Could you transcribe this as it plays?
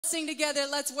sing together.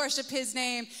 Let's worship his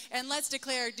name. And let's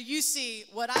declare, do you see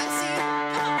what I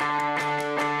see? Come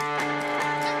on.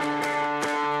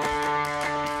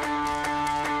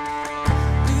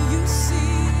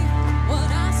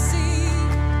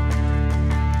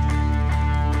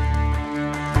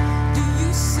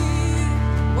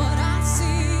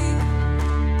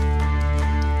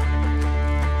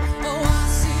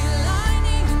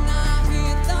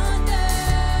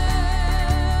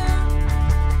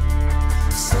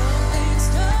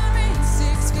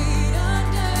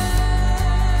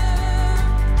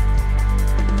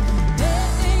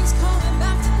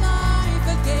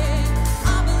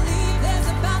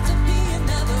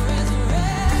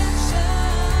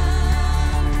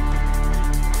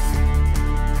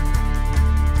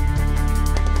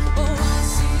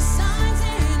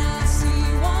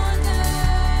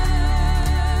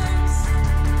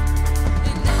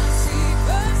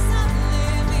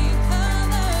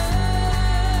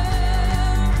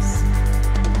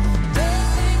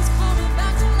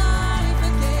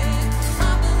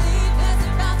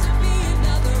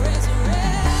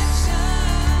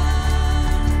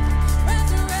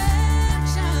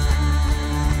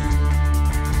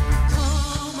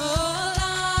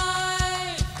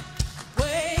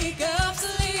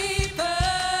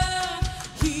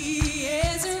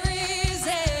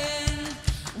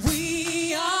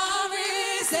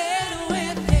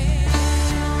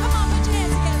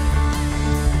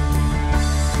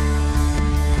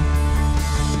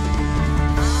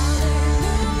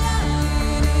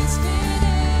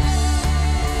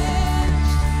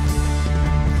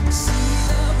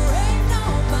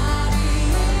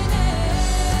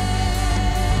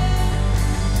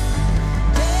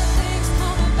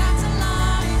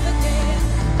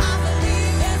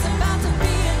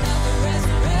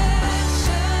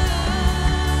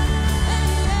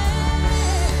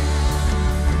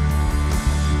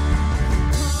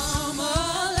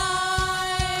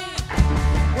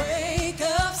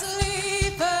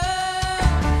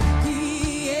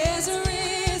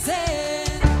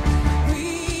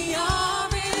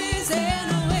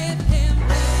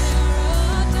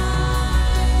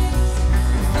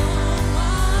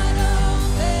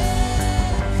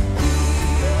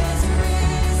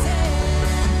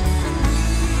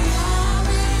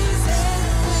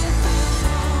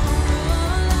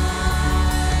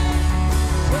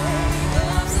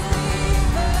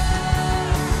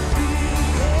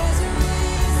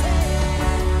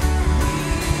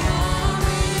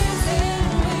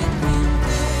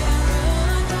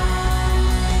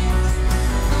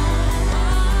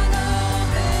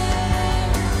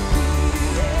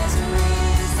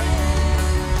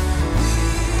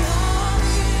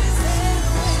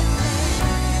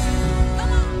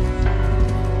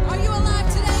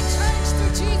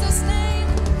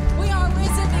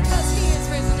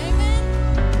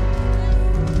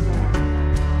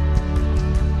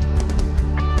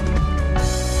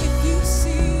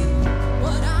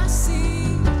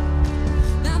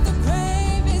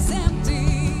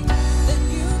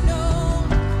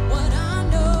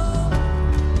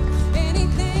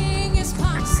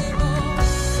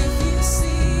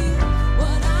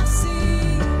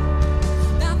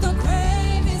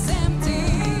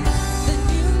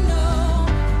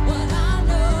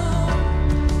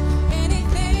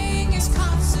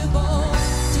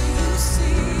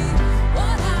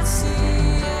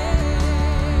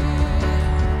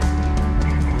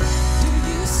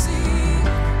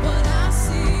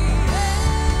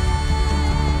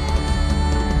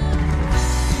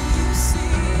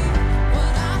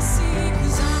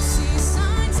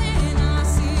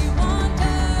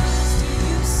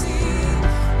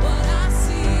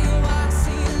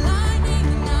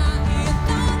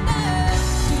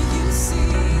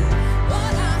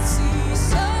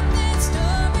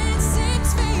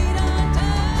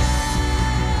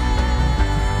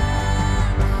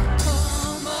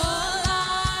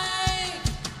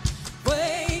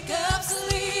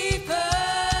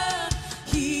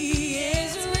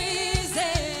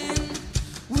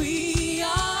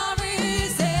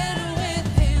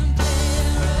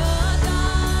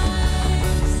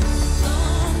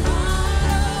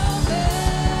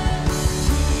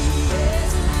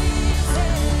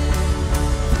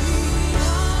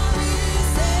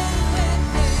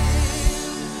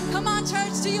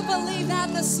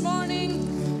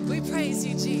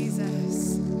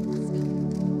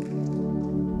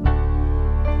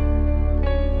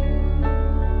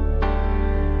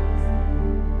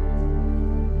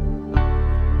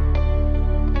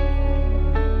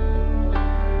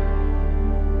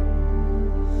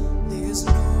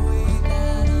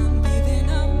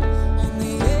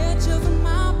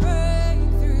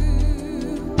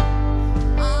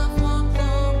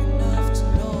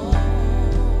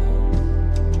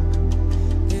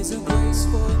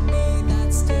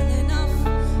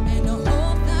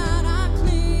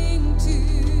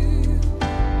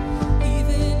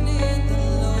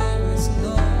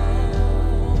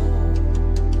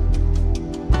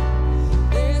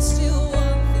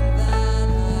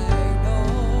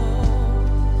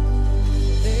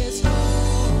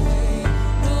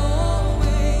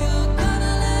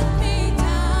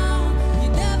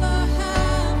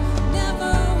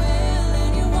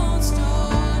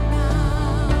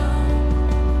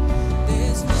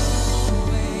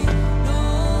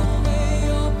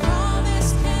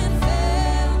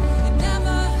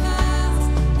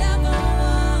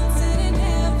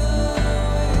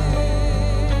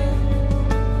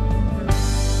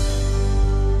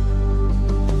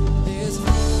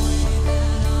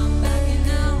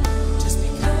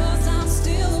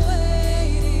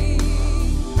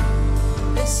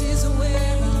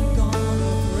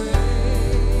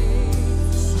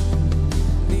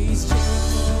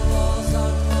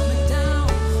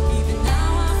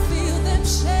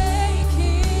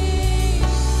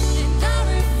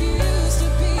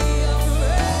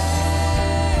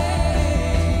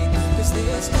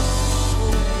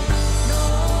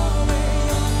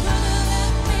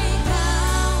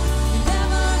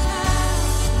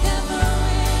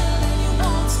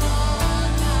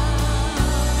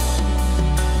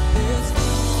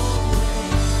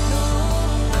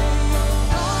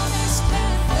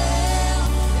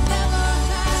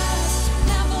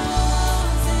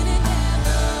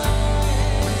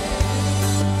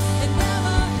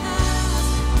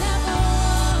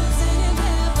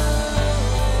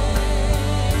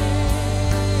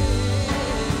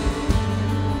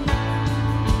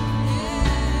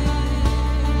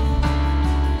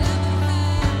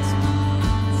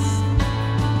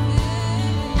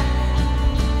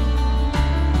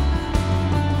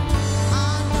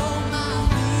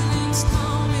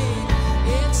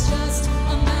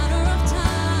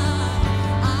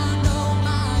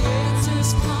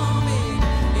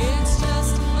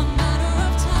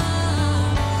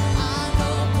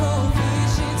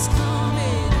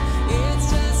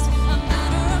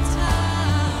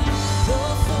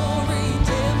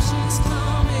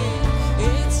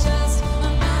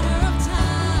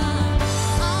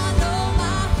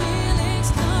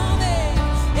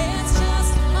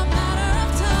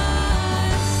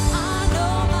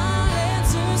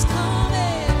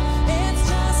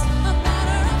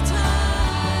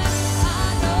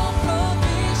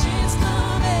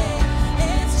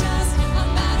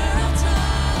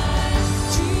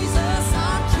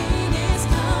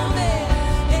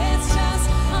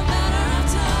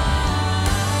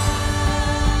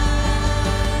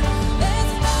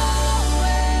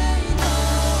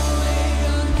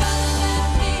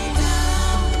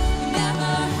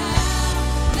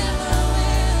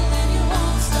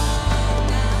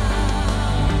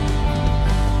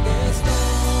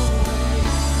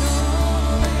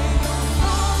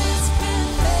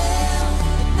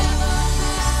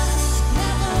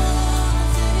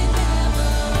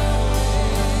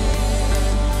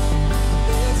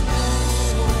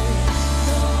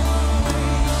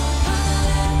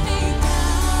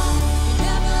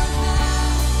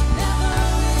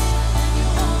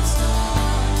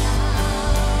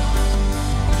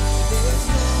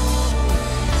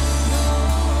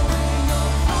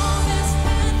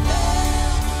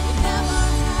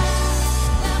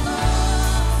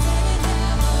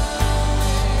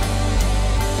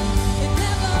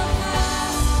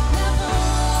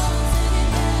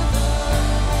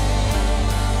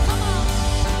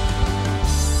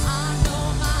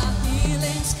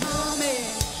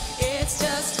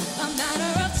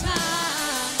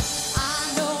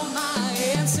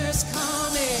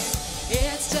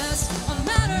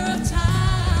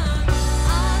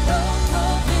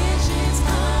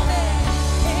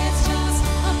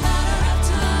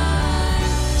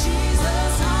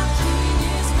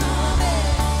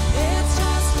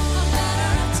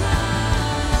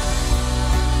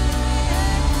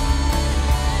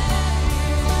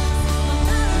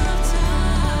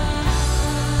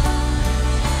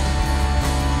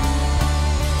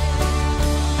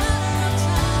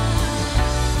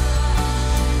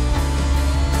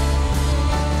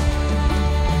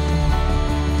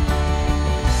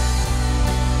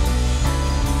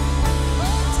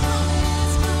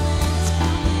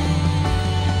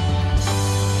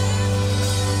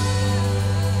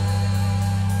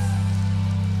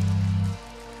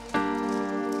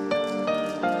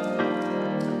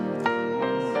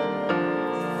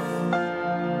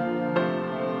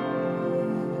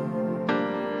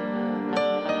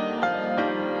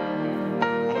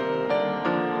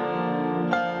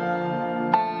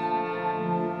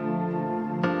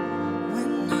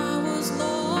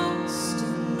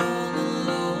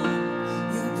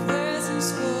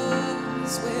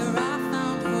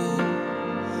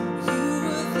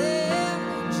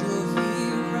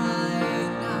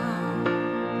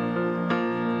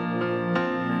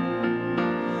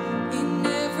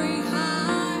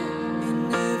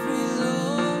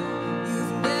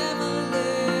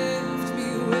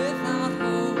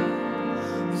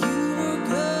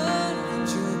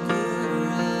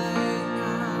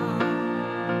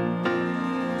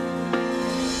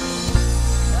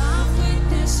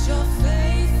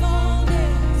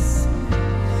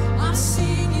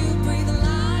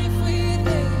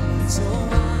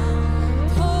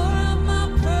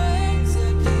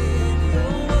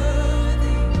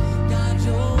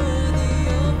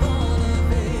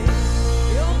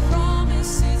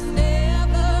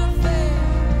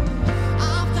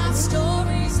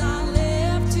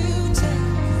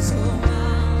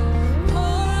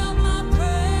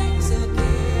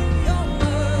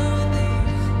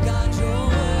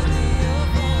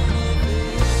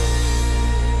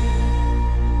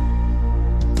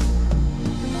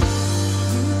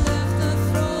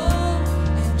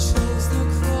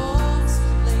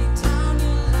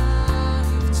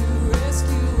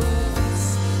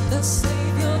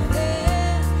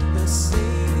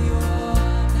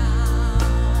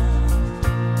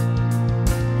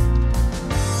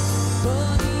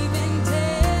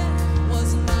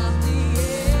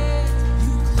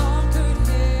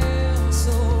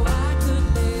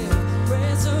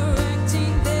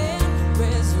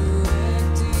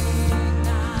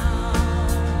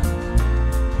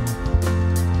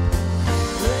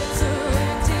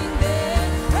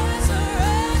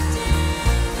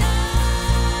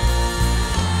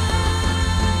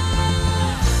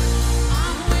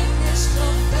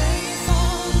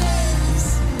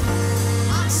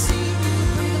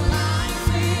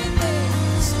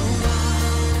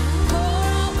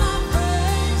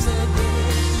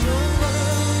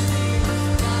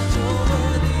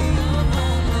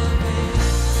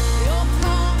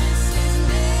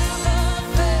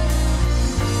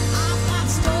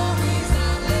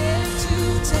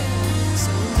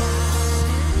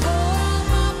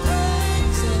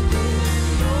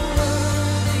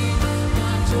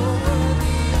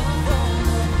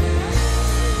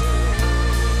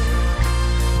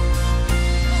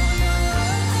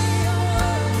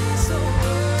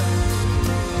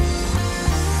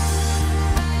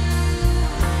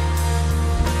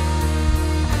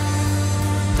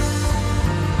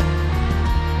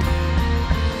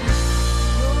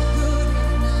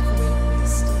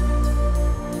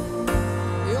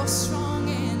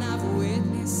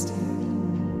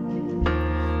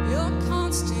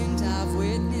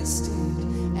 witnessed it,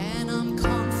 and I'm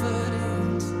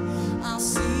confident I'll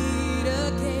see it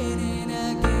again and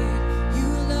again. You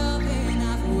love and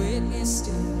I've witnessed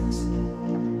it.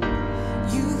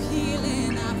 You heal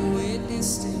and I've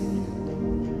witnessed it.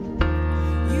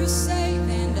 You save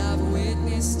and I've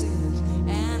witnessed it,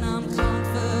 and I'm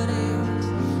confident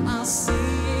I'll see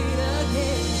it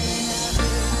again and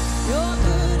again. You're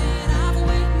good and I've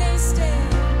witnessed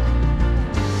it.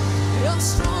 You're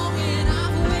strong and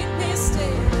I've witnessed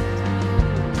it.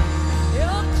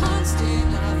 You're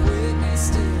constant, I've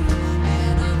witnessed it,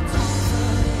 and I'm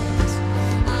confident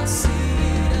I'll see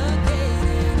it again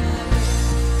and again.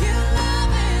 You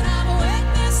love and I've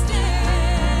witnessed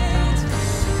it.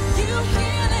 You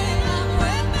heal and I've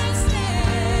witnessed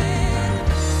it.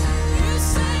 You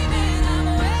save and I've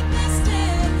witnessed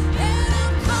it, and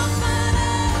I'm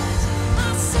confident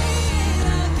I'll see it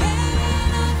again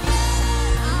and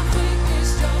again. I've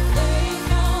witnessed your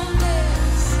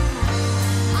faithfulness.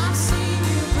 I've seen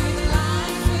you breathe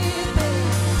life with me.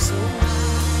 So I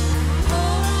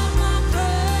pour out my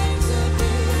praise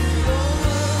again. You're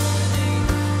worthy,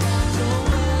 God, you're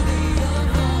worthy of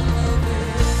all of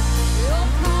it. Your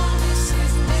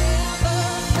promises never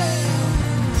fail.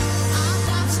 I've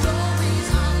got stories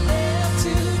I live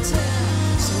to tell.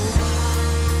 So I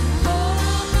pour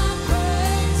out my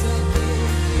praise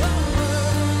again. You're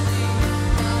worthy,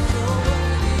 God, you're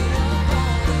worthy of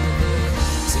all of it.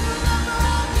 To the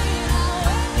broken, I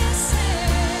witness it.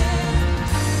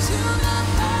 To the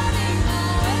hurting, I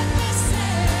witness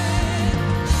it.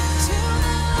 To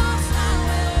the lost, I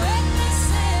will witness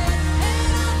it.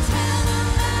 And I'll tell them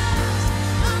that.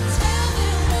 I'll tell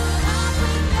them what I've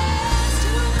witnessed.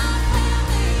 To my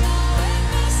family, I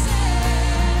witness it.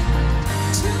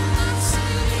 To my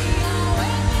city, I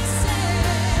witness it.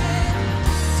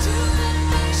 To the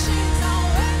nations, I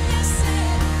witness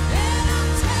it. And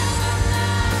I'll tell them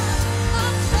that.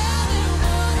 I'll tell them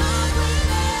what I've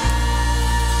witnessed.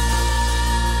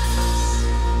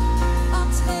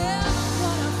 I'll tell them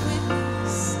what I've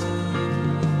witnessed.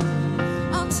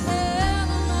 I'll tell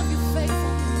them of your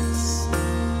faithfulness.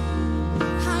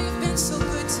 How you've been so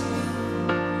good to me.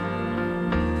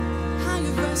 How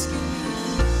you've rescued me.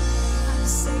 How you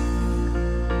saved me.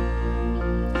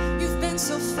 You've been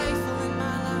so faithful in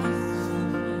my life.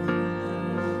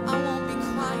 I won't be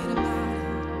quiet about it.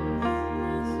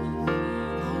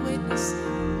 I'll witness it.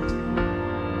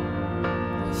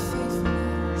 Your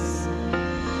faithfulness.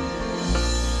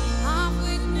 I've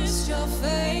witnessed your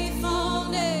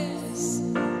faithfulness.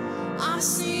 I've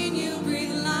seen you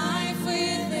breathe life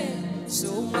with it. So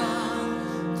I'll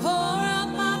pour out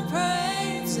my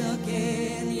praise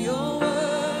again. You're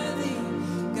worthy,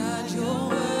 God, you're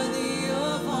worthy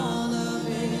of all of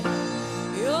it.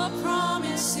 Your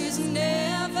promises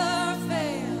never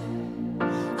fail.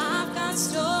 I've got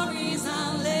stories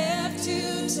I'll live to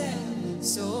tell.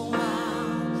 So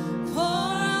I'll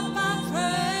pour out my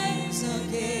praise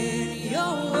again.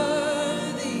 You're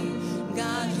worthy,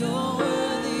 God, you're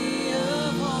worthy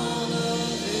of all of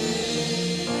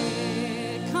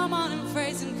it. Come on and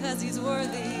praise him because he's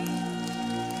worthy.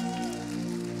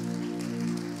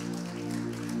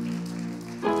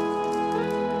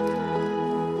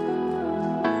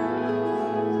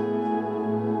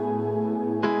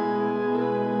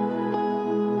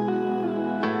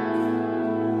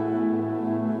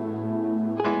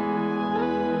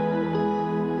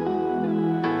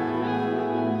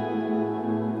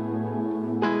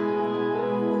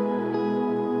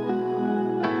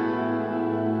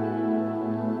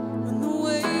 When the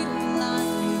weight of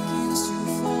life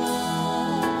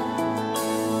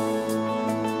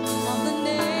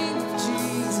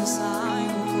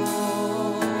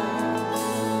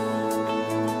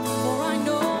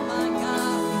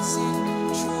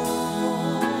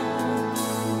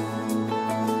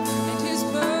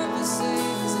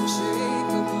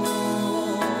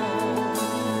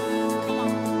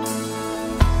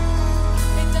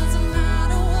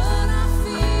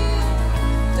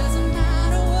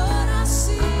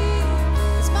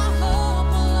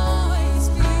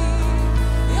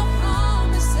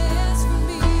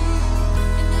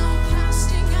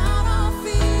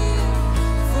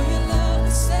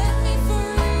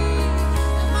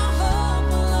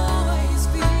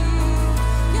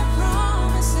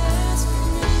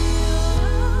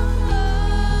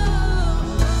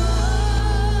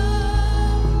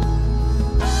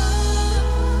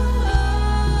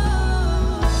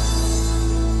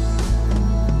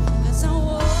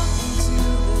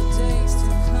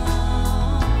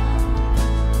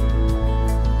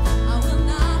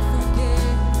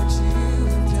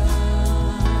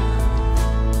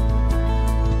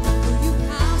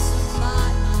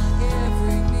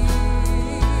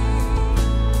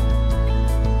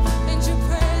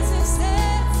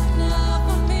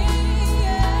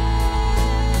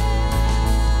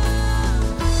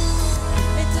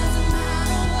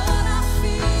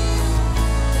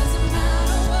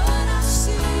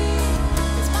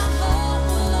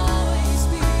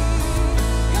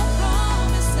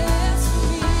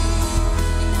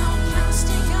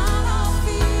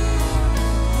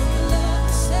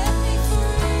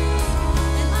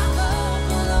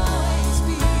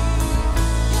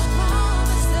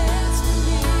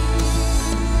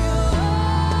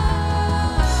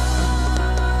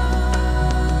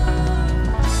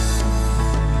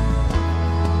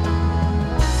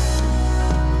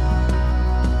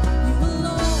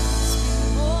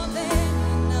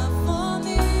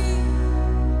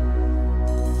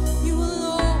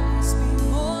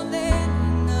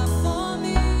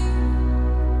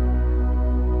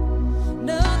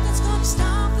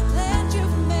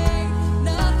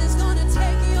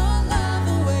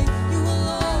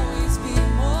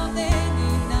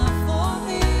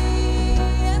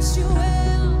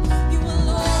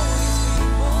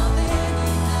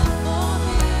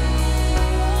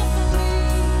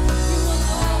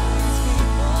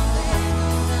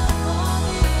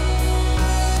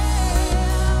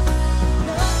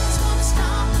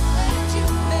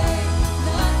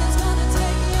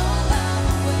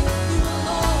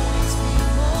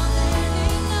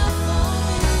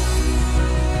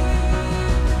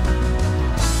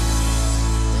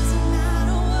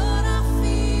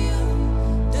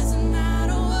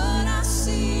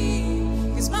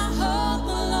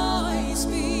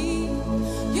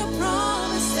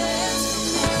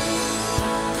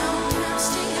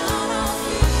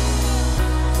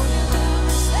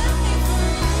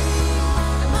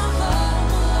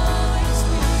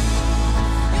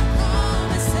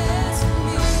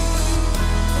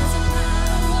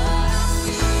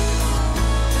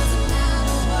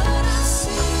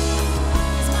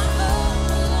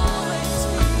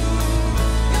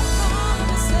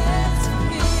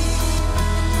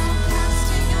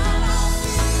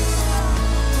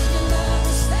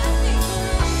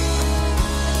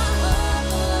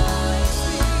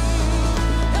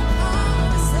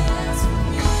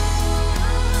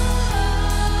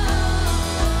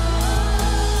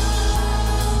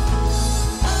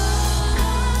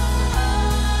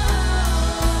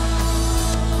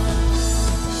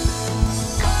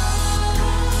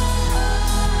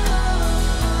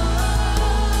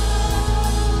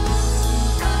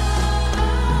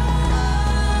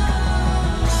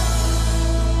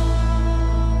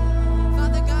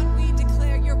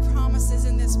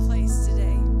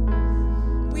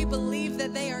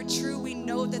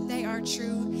that they are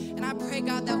true. And I pray,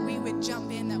 God, that we would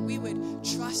jump in, that we would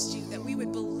trust you, that we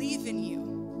would believe in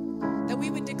you, that we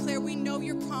would declare we know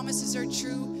your promises are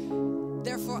true.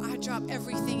 Therefore, I drop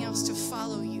everything else to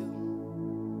follow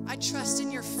you. I trust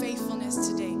in your faithfulness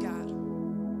today, God.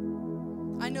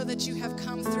 I know that you have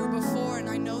come through before, and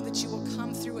I know that you will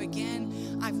come through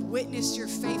again. I've witnessed your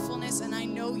faithfulness, and I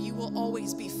know you will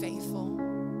always be faithful.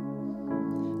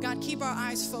 God, keep our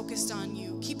eyes focused on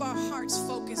you. Keep our hearts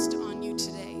focused on you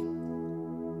today.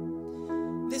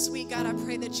 This week, God, I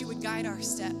pray that you would guide our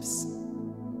steps.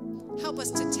 Help us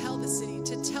to tell the city,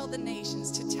 to tell the nations,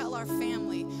 to tell our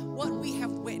family what we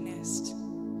have witnessed.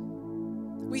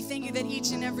 We thank you that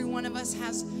each and every one of us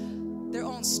has their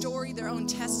own story, their own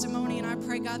testimony, and I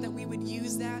pray, God, that we would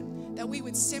use that we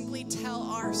would simply tell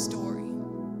our story.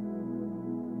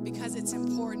 Because it's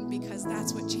important, because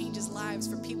that's what changes lives,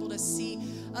 for people to see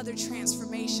other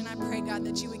transformation. I pray, God,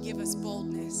 that you would give us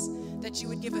boldness, that you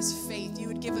would give us faith, you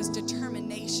would give us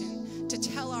determination to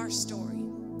tell our story,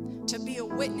 to be a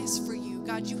witness for you.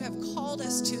 God, you have called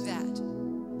us to that.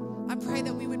 I pray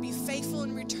that we would be faithful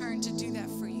in return to do that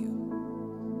for you.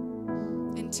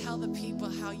 And tell the people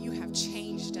how you have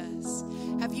changed us,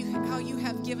 how you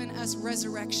have given us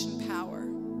resurrection power,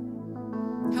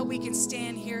 how we can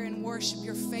stand here and worship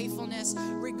your faithfulness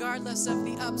regardless of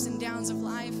the ups and downs of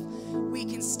life. We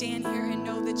can stand here and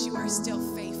know that you are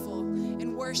still faithful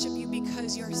and worship you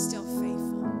because you're still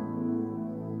faithful.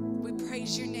 We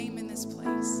praise your name in this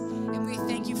place, and we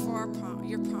thank you for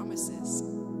your promises.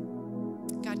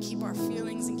 God, keep our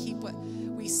feelings and keep what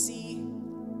we see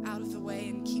out of the way,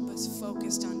 and keep us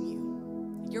focused on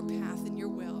you, your path and your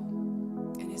will.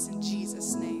 And it's in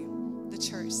Jesus' name, the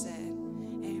church said,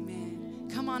 amen.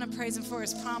 Come on and praise him for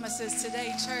his promises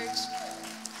today, church.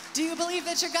 Do you believe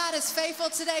that your God is faithful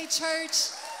today,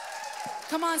 church?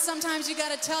 Come on, sometimes you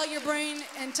got to tell your brain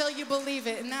until you believe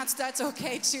it, and that's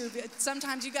okay too.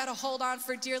 Sometimes you got to hold on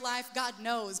for dear life. God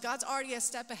knows. God's already a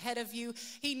step ahead of you.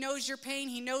 He knows your pain.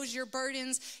 He knows your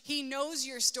burdens. He knows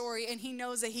your story, and he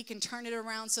knows that he can turn it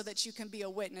around so that you can be a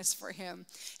witness for him.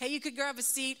 Hey, you could grab a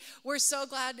seat. We're so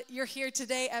glad you're here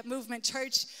today at Movement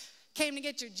Church. Came to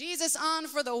get your Jesus on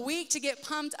for the week, to get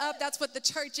pumped up. That's what the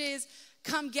church is.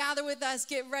 Come gather with us,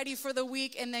 get ready for the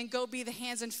week, and then go be the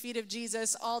hands and feet of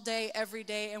Jesus all day, every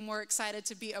day. And we're excited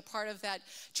to be a part of that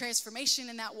transformation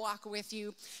and that walk with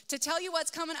you. To tell you what's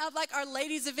coming up, like our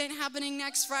ladies event happening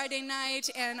next Friday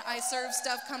night, and I Serve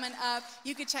stuff coming up,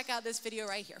 you can check out this video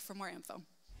right here for more info.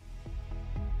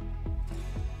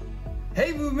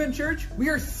 Hey Movement Church, we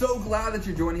are so glad that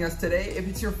you're joining us today. If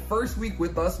it's your first week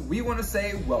with us, we want to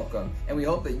say welcome, and we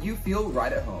hope that you feel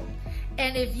right at home.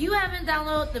 And if you haven't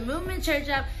downloaded the Movement Church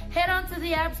app, head on to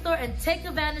the App Store and take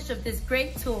advantage of this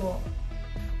great tool.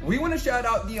 We want to shout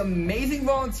out the amazing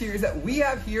volunteers that we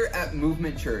have here at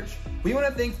Movement Church. We want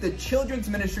to thank the children's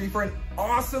ministry for an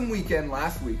awesome weekend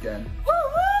last weekend.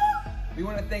 Woo-hoo! We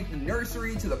want to thank the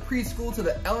nursery, to the preschool, to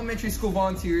the elementary school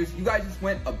volunteers. You guys just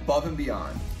went above and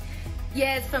beyond.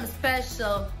 Yes, from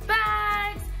special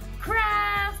bags,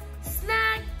 crafts,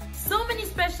 snacks, so many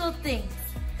special things.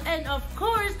 And of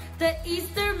course, the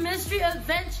Easter Mystery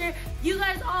Adventure. You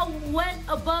guys all went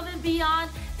above and beyond.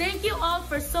 Thank you all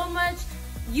for so much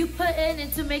you put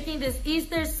into making this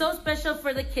Easter so special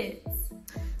for the kids.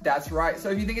 That's right.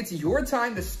 So if you think it's your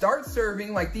time to start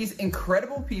serving like these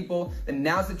incredible people, then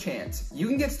now's the chance. You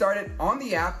can get started on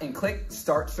the app and click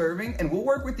Start Serving, and we'll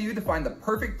work with you to find the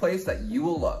perfect place that you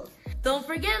will love. Don't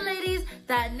forget, ladies,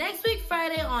 that next week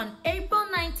Friday on April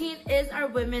 19th is our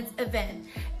women's event.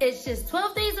 It's just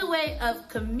 12 days away of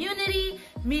community,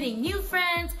 meeting new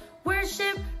friends,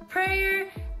 worship, prayer,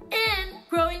 and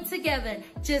growing together.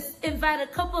 Just invite a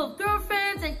couple of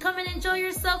girlfriends and come and enjoy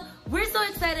yourself. We're so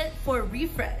excited for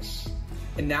Refresh.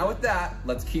 And now with that,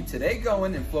 let's keep today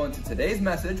going and flow into today's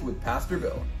message with Pastor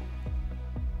Bill.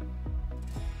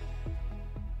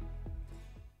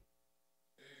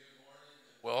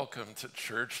 Welcome to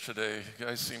church today. You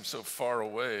guys seem so far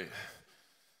away.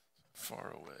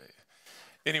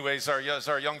 Anyways, as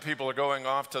our young people are going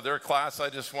off to their class, I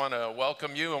just want to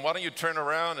welcome you. And why don't you turn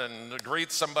around and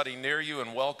greet somebody near you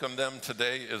and welcome them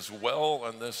today as well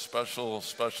on this special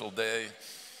day.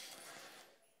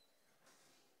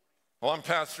 Well, I'm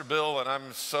Pastor Bill, and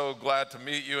I'm so glad to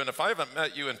meet you. And if I haven't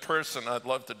met you in person, I'd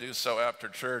love to do so after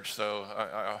church. So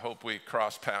I hope we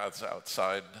cross paths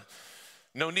outside.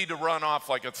 No need to run off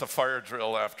like it's a fire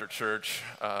drill after church.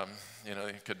 You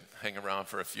could hang around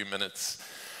for a few minutes.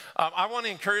 I want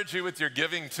to encourage you with your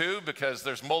giving too, because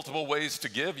there's multiple ways to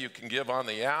give. You can give on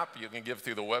the app. You can give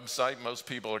through the website. Most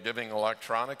people are giving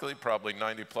electronically. Probably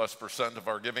 90+% of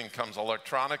our giving comes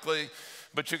electronically.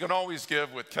 But you can always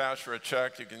give with cash or a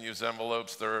check. You can use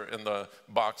envelopes. They're in the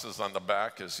boxes on the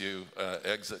back as you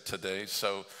exit today.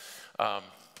 So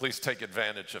please take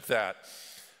advantage of that.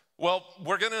 Well,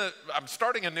 I'm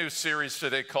starting a new series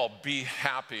today called Be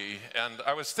Happy. And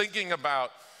I was thinking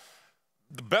about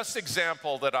the best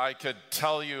example that I could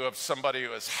tell you of somebody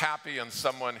who is happy and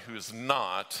someone who's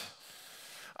not.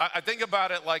 I think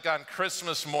about it like on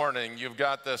Christmas morning, you've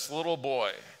got this little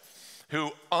boy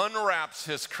who unwraps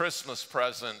his Christmas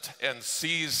present and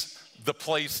sees the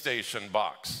PlayStation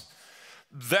box.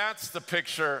 That's the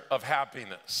picture of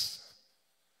happiness.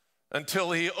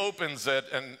 Until he opens it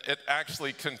and it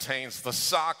actually contains the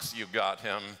socks you got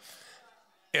him,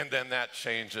 and then that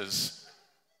changes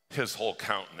his whole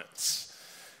countenance.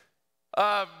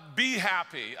 Be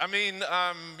happy. I mean,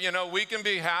 we can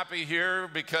be happy here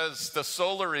because the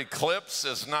solar eclipse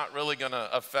is not really going to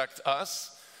affect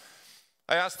us.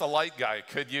 I asked the light guy,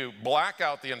 could you black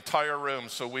out the entire room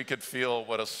so we could feel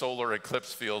what a solar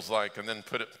eclipse feels like and then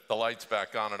put the lights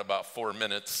back on in about 4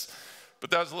 minutes? But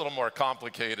that was a little more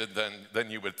complicated than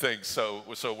you would think, so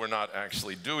we're not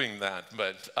actually doing that.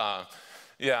 But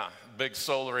yeah, big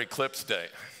solar eclipse day.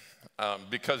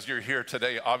 Because you're here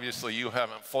today, obviously you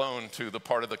haven't flown to the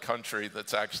part of the country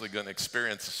that's actually going to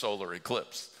experience a solar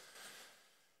eclipse.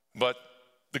 But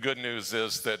the good news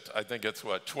is that I think it's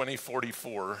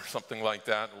 2044, something like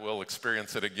that, we'll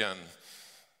experience it again,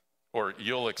 or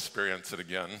you'll experience it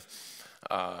again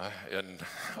in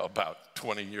about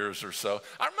 20 years or so.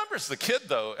 I remember as a kid,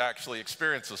 though, actually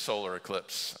experienced a solar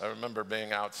eclipse. I remember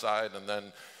being outside and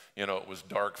then, it was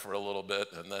dark for a little bit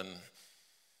and then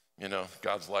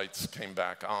God's lights came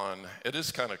back on. It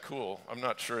is kind of cool. I'm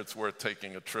not sure it's worth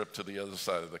taking a trip to the other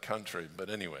side of the country, but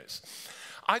anyways.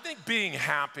 I think being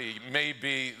happy may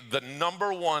be the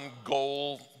number one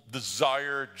goal,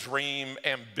 desire, dream,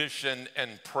 ambition,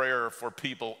 and prayer for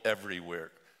people everywhere.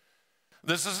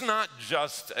 This is not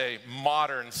just a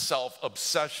modern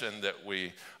self-obsession that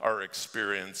we are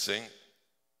experiencing.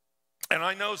 And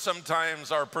I know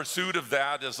sometimes our pursuit of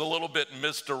that is a little bit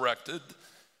misdirected,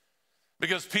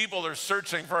 because people are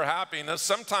searching for happiness,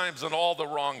 sometimes in all the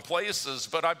wrong places.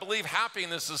 But I believe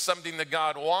happiness is something that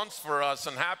God wants for us,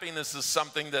 and happiness is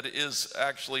something that is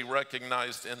actually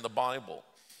recognized in the Bible.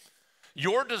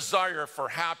 Your desire for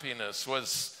happiness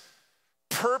was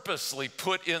purposely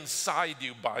put inside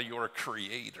you by your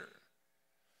Creator.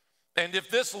 And if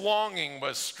this longing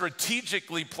was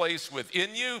strategically placed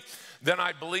within you, then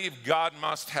I believe God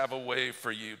must have a way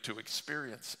for you to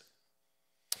experience it.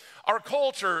 Our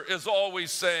culture is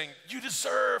always saying, you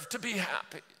deserve to be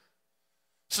happy.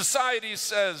 Society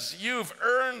says, you've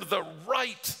earned the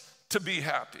right to be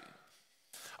happy.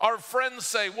 Our friends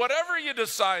say, whatever you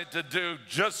decide to do,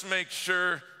 just make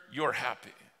sure you're happy.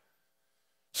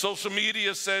 Social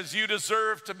media says, you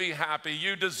deserve to be happy.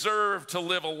 You deserve to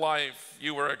live a life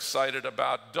you are excited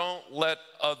about. Don't let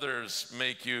others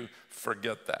make you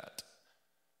forget that.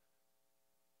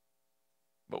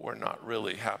 But we're not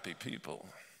really happy people.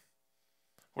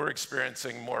 We're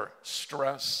experiencing more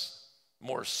stress,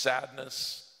 more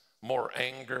sadness, more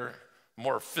anger,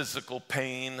 more physical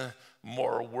pain,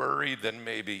 more worry than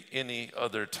maybe any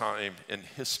other time in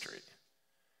history.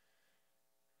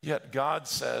 Yet God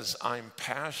says, I'm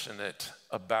passionate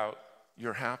about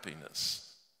your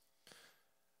happiness.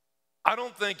 I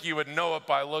don't think you would know it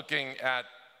by looking at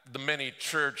the many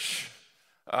church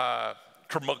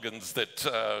curmudgeons that,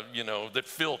 that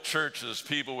fill churches,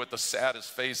 people with the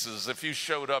saddest faces. If you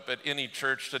showed up at any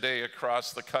church today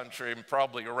across the country and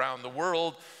probably around the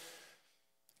world,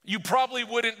 you probably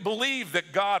wouldn't believe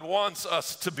that God wants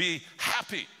us to be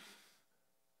happy.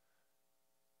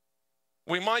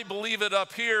 We might believe it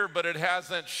up here, but it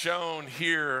hasn't shown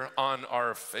here on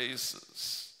our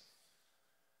faces.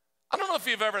 I don't know if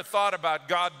you've ever thought about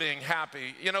God being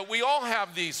happy. We all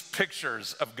have these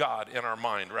pictures of God in our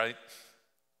mind, right?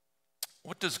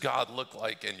 What does God look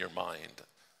like in your mind?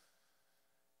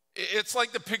 It's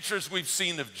like the pictures we've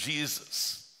seen of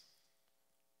Jesus.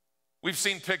 We've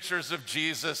seen pictures of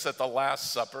Jesus at the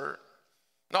Last Supper.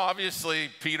 Now, obviously,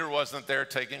 Peter wasn't there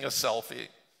taking a selfie.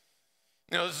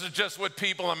 This is just what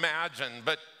people imagine,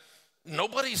 but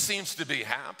nobody seems to be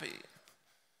happy.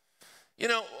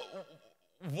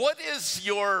 What is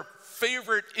your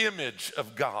favorite image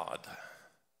of God?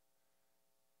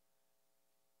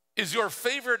 Is your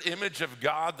favorite image of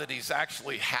God that he's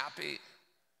actually happy?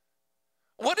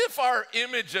 What if our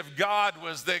image of God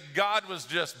was that God was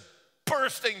just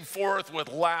bursting forth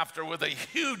with laughter with a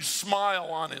huge smile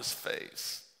on his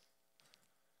face.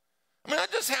 I mean, I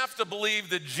just have to believe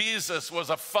that Jesus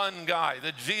was a fun guy,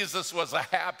 that Jesus was a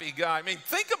happy guy. I mean,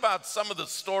 think about some of the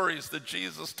stories that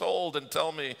Jesus told and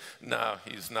tell me, no,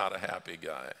 he's not a happy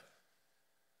guy.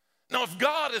 Now, if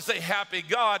God is a happy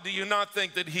God, do you not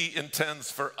think that he intends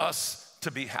for us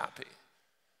to be happy?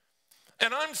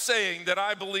 And I'm saying that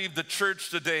I believe the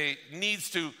church today needs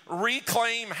to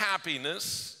reclaim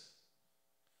happiness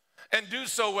and do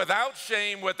so without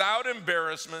shame, without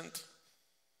embarrassment.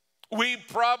 We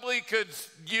probably could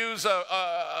use a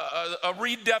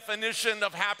redefinition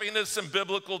of happiness in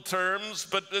biblical terms,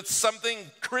 but it's something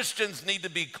Christians need to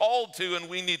be called to, and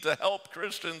we need to help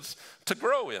Christians to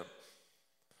grow in.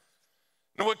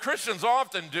 Now, what Christians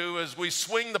often do is we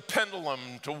swing the pendulum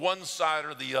to one side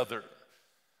or the other.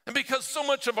 And because so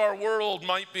much of our world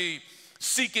might be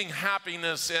seeking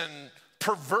happiness in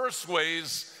perverse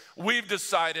ways, we've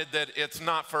decided that it's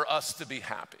not for us to be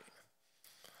happy.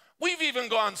 We've even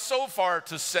gone so far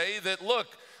to say that, look,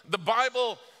 the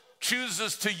Bible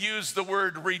chooses to use the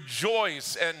word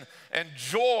rejoice and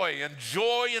joy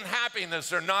and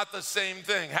happiness are not the same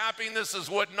thing. Happiness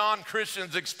is what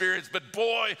non-Christians experience, but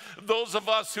boy, those of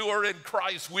us who are in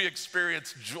Christ, we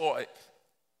experience joy.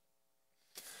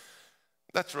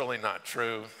 That's really not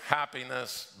true.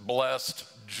 Happiness, blessed,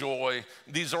 joy,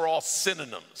 these are all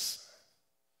synonyms.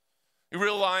 You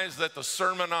realize that the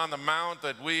Sermon on the Mount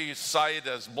that we cite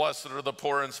as blessed are the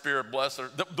poor in spirit, blessed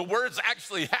are, the word's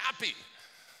actually happy.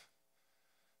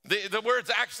 The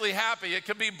word's actually happy. It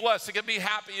could be blessed, it could be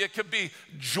happy, it could be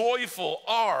joyful,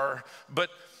 but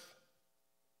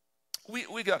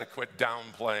we got to quit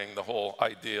downplaying the whole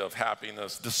idea of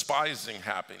happiness, despising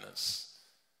happiness.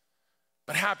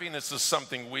 But happiness is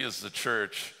something we as the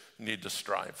church need to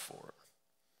strive for.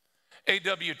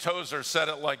 A.W. Tozer said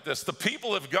it like this: the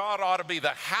people of God ought to be the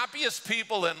happiest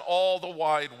people in all the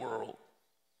wide world.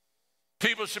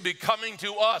 People should be coming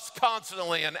to us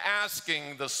constantly and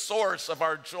asking the source of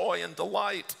our joy and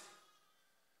delight.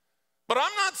 But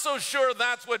I'm not so sure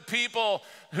that's what people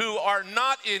who are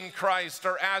not in Christ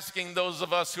are asking those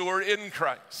of us who are in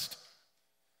Christ.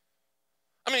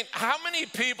 I mean, how many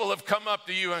people have come up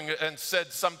to you and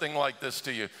said something like this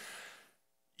to you?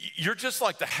 You're just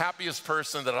like the happiest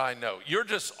person that I know. You're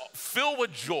just filled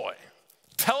with joy.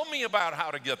 Tell me about how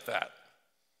to get that.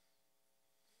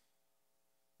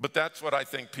 But that's what I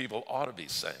think people ought to be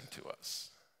saying to us.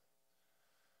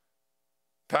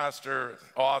 Pastor,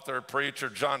 author, preacher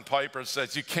John Piper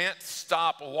says, you can't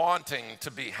stop wanting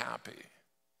to be happy.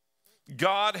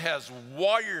 God has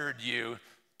wired you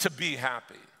to be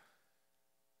happy.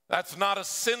 That's not a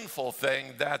sinful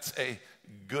thing, that's a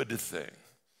good thing.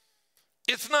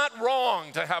 It's not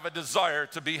wrong to have a desire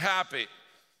to be happy.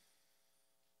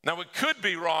 Now, it could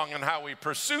be wrong in how we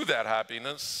pursue that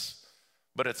happiness,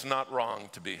 but it's not wrong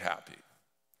to be happy.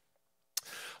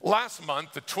 Last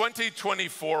month, the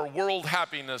 2024 World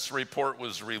Happiness Report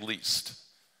was released.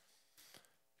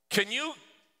 Can you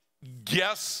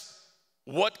guess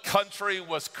what country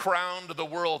was crowned the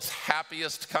world's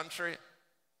happiest country?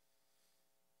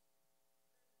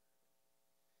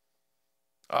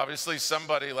 Obviously,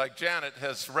 somebody like Janet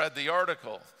has read the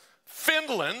article.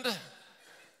 Finland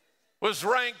was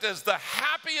ranked as the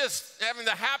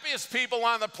happiest people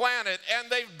on the planet, and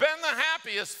they've been the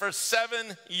happiest for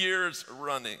 7 years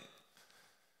running.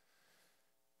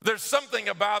 There's something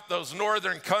about those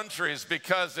northern countries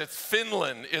because it's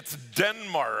Finland, it's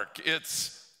Denmark,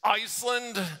 it's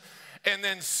Iceland, and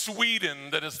then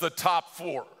Sweden that is the top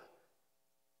 4.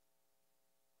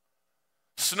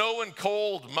 Snow and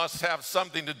cold must have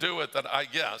something to do with it, I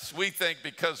guess. We think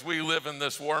because we live in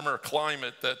this warmer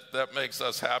climate that makes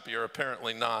us happier.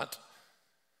 Apparently not.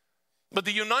 But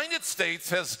the United States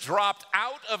has dropped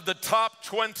out of the top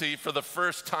 20 for the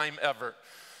first time ever.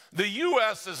 The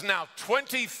U.S. is now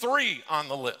 23 on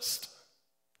the list.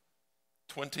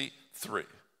 23.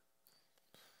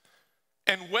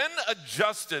 And when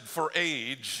adjusted for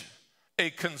age,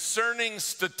 a concerning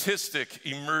statistic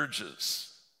emerges.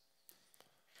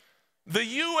 The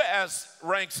U.S.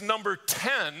 ranks number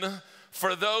 10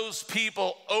 for those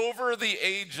people over the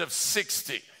age of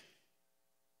 60.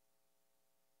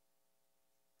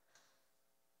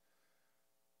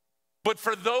 But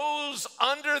for those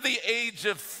under the age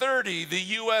of 30, the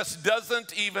U.S.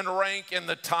 doesn't even rank in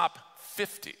the top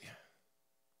 50.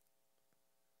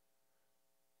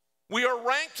 We are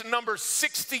ranked number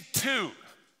 62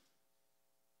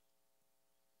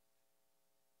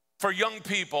 for young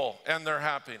people and their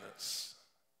happiness.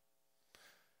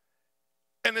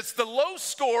 And it's the low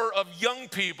score of young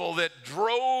people that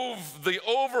drove the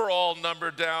overall number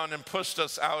down and pushed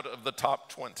us out of the top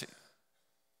 20.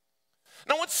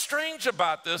 Now, what's strange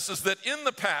about this is that in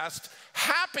the past,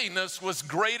 happiness was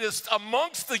greatest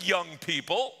amongst the young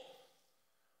people,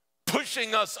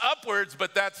 pushing us upwards,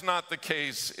 but that's not the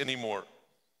case anymore.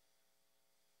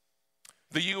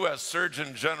 The U.S.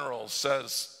 Surgeon General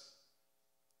says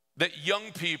that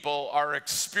young people are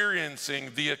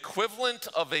experiencing the equivalent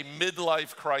of a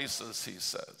midlife crisis, he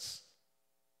says.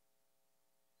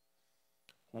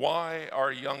 Why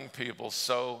are young people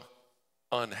so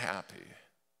unhappy?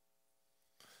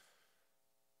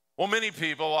 Well, many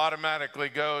people automatically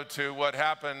go to what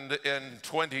happened in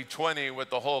 2020 with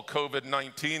the whole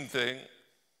COVID-19 thing.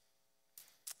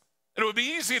 It would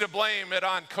be easy to blame it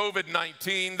on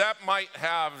COVID-19. That might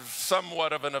have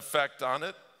somewhat of an effect on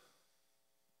it.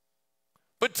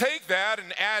 But take that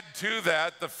and add to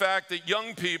that the fact that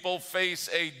young people face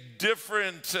a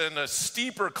different and a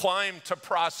steeper climb to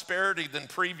prosperity than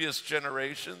previous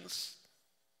generations,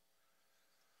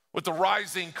 with the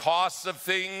rising costs of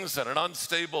things and an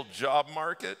unstable job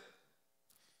market.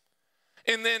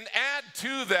 And then add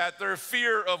to that their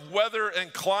fear of weather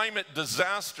and climate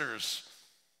disasters,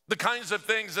 the kinds of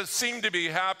things that seem to be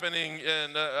happening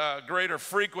in greater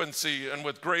frequency and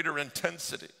with greater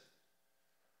intensity.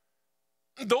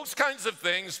 Those kinds of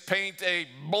things paint a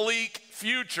bleak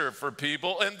future for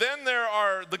people. And then there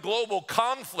are the global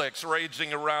conflicts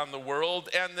raging around the world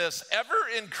and this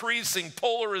ever-increasing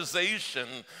polarization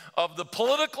of the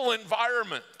political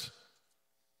environment.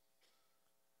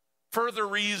 Further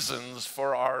reasons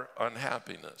for our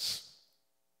unhappiness.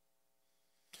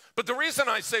 But the reason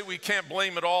I say we can't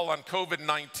blame it all on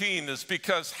COVID-19 is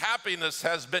because happiness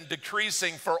has been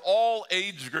decreasing for all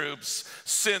age groups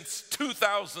since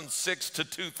 2006 to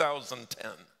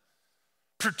 2010,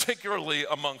 particularly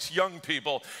amongst young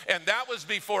people. And that was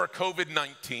before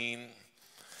COVID-19.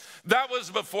 That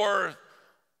was before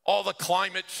all the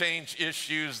climate change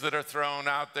issues that are thrown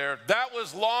out there. That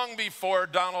was long before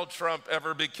Donald Trump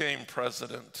ever became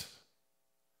president.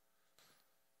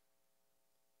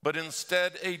 But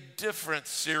instead, a different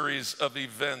series of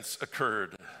events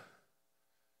occurred.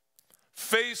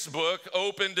 Facebook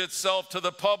opened itself to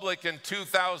the public in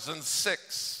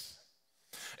 2006,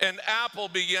 and Apple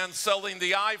began selling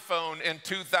the iPhone in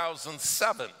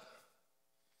 2007.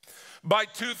 By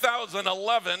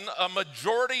 2011, a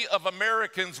majority of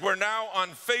Americans were now on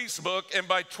Facebook, and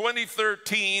by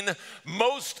 2013,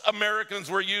 most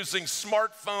Americans were using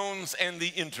smartphones and the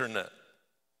internet.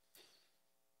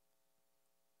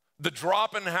 The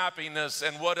drop in happiness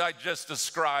and what I just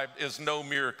described is no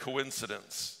mere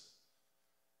coincidence.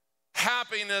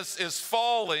 Happiness is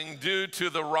falling due to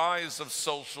the rise of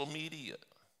social media.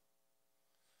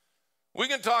 We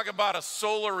can talk about a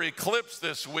solar eclipse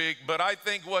this week, but I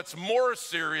think what's more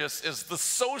serious is the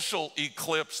social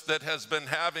eclipse that has been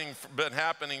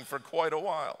happening for quite a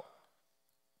while.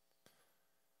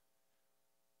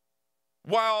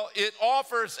 While it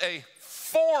offers a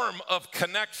form of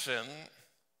connection,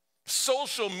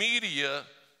 social media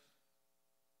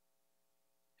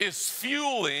is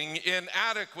fueling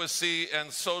inadequacy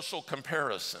and social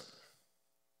comparison.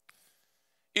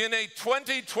 In a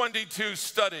 2022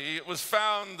 study, it was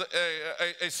found,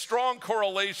 a strong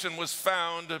correlation was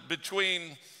found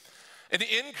between an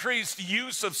increased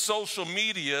use of social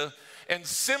media and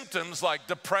symptoms like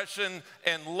depression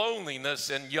and loneliness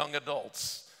in young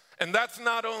adults. And that's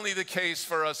not only the case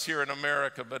for us here in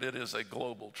America, but it is a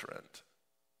global trend.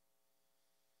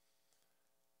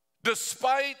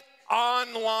 Despite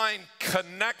online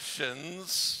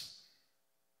connections,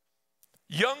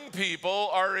 young people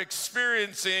are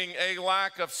experiencing a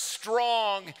lack of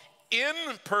strong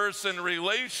in-person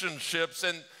relationships,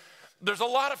 and there's a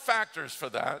lot of factors for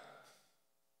that.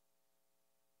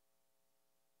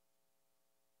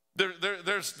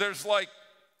 There's like,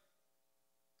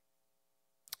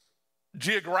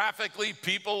 geographically,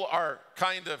 people are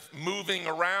kind of moving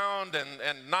around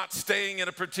and not staying in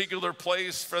a particular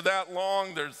place for that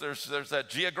long. There's that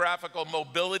geographical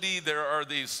mobility. There are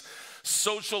these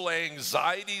social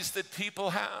anxieties that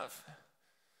people have.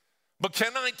 But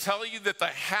can I tell you that the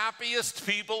happiest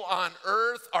people on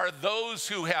earth are those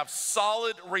who have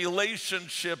solid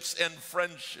relationships and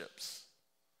friendships?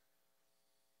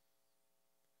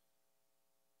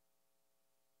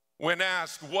 When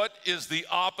asked, what is the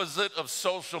opposite of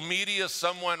social media,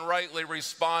 someone rightly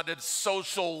responded,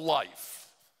 social life.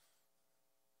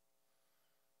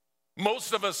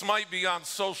 Most of us might be on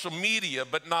social media,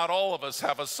 but not all of us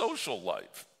have a social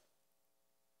life.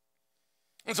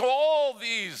 And so all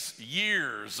these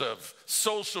years of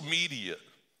social media,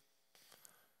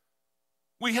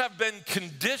 We have been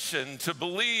conditioned to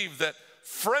believe that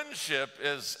friendship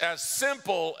is as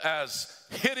simple as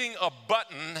hitting a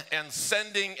button and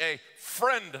sending a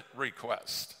friend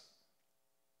request.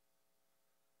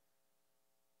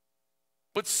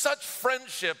 But such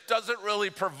friendship doesn't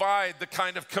really provide the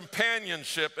kind of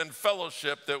companionship and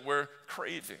fellowship that we're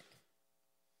craving.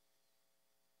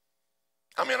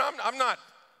 I mean, I'm not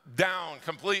down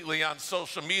completely on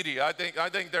social media. I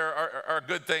think there are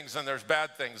good things and there's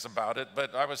bad things about it.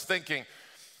 But I was thinking,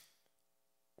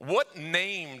 what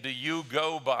name do you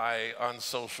go by on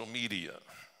social media?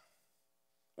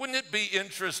 Wouldn't it be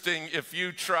interesting if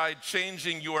you tried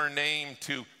changing your name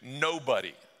to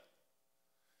Nobody?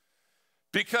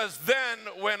 Because then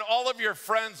when all of your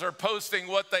friends are posting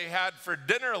what they had for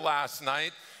dinner last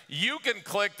night, you can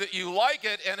click that you like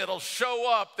it and it'll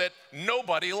show up that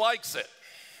nobody likes it.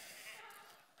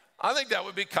 I think that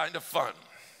would be kind of fun.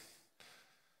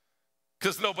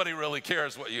 Because nobody really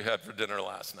cares what you had for dinner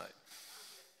last night.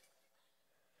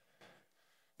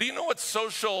 Do you know what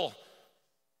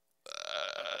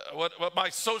what my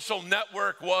social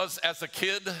network was as a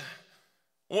kid?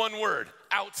 One word: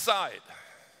 outside.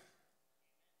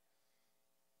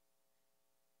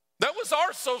 That was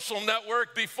our social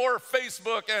network before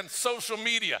Facebook and social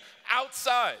media.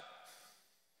 Outside.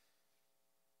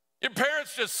 Your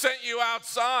parents just sent you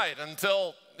outside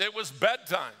until it was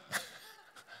bedtime.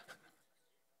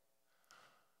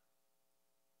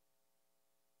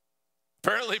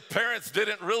 Apparently, parents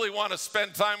didn't really want to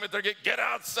spend time with their kid. Get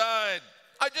outside.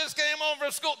 I just came home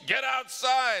from school. Get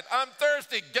outside. I'm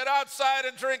thirsty. Get outside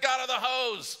and drink out of the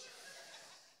hose.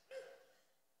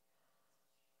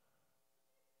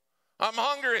 I'm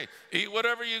hungry. Eat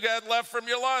whatever you got left from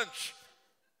your lunch.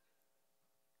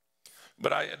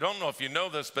 But I don't know if you know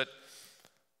this, but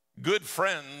good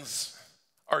friends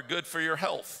are good for your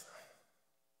health.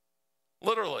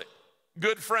 Literally.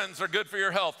 Good friends are good for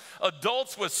your health.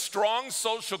 Adults with strong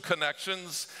social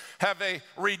connections have a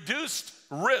reduced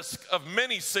risk of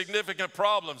many significant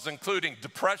problems, including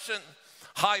depression,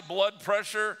 high blood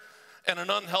pressure, and an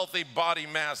unhealthy body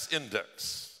mass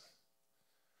index.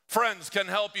 Friends can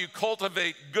help you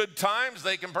cultivate good times.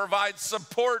 They can provide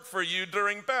support for you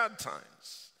during bad times.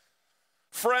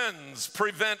 Friends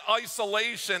prevent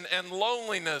isolation and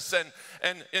loneliness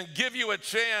and give you a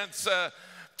chance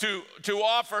to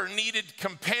offer needed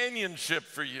companionship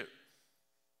for you.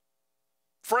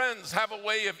 Friends have a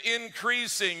way of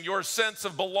increasing your sense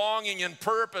of belonging and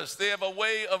purpose. They have a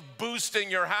way of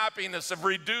boosting your happiness, of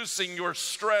reducing your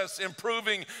stress,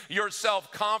 improving your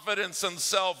self-confidence and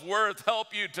self-worth,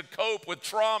 help you to cope with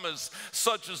traumas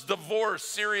such as divorce,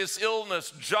 serious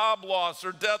illness, job loss,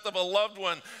 or death of a loved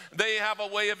one. They have a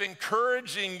way of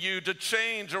encouraging you to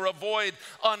change or avoid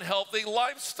unhealthy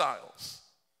lifestyles.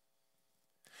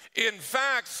 In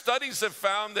fact, studies have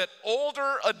found that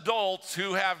older adults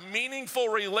who have meaningful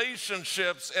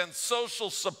relationships and social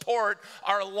support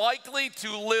are likely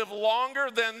to live longer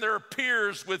than their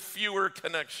peers with fewer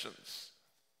connections.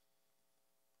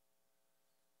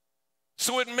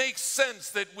 So it makes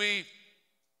sense that we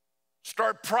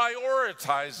start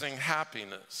prioritizing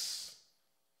happiness.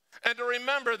 And to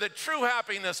remember that true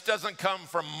happiness doesn't come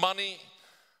from money,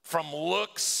 from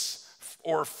looks,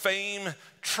 or fame.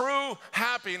 True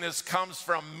happiness comes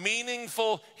from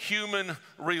meaningful human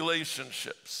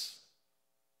relationships.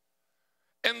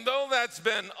 And though that's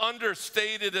been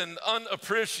understated and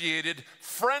unappreciated,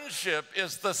 friendship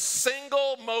is the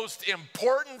single most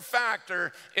important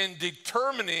factor in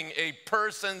determining a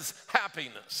person's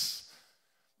happiness.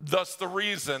 Thus the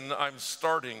reason I'm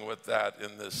starting with that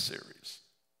in this series.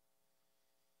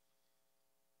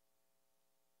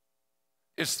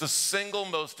 It's the single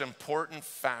most important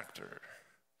factor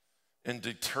in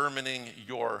determining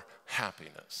your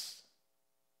happiness.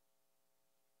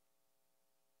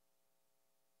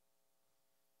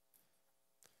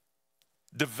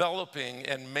 Developing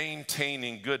and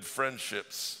maintaining good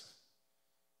friendships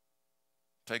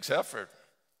takes effort,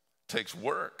 takes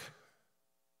work.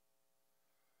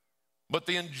 But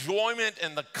the enjoyment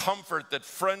and the comfort that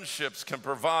friendships can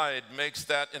provide makes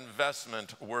that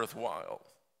investment worthwhile.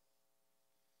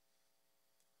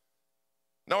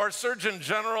 Now, our Surgeon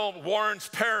General warns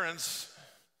parents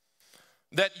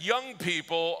that young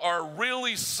people are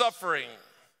really suffering.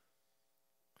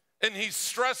 And he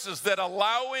stresses that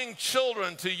allowing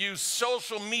children to use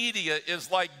social media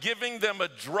is like giving them a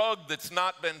drug that's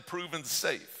not been proven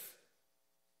safe.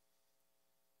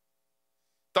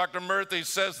 Dr. Murthy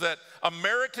says that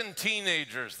American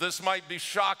teenagers, this might be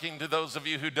shocking to those of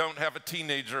you who don't have a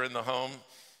teenager in the home,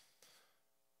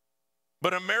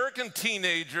 But American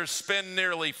teenagers spend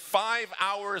nearly 5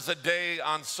 hours a day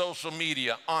on social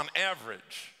media on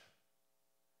average.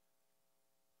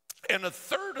 And a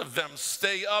third of them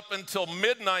stay up until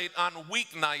midnight on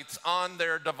weeknights on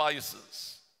their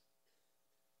devices.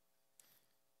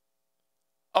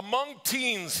 Among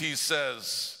teens, he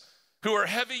says, who are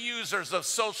heavy users of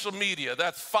social media,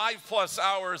 that's 5+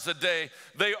 hours a day,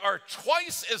 they are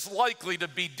twice as likely to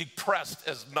be depressed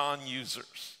as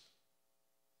non-users.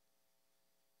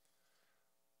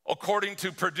 According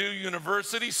to Purdue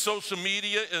University, social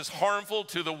media is harmful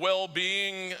to the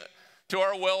well-being, to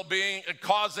our well-being,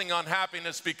 causing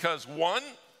unhappiness because, one,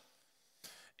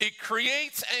 it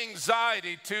creates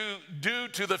anxiety due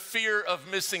to the fear of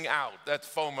missing out. That's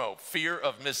FOMO, fear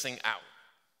of missing out.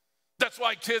 That's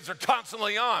why kids are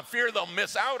constantly on, fear they'll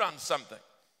miss out on something.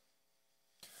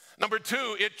 Number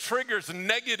two, it triggers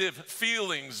negative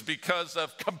feelings because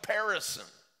of comparison.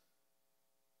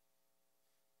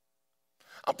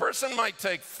 A person might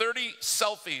take 30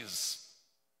 selfies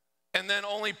and then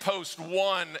only post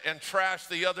one and trash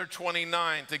the other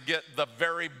 29 to get the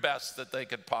very best that they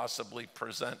could possibly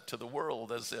present to the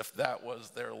world, as if that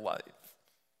was their life.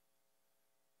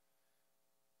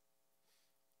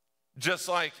 Just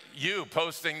like you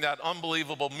posting that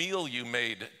unbelievable meal you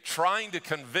made, trying to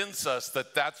convince us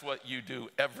that that's what you do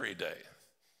every day.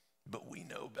 But we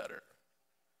know better.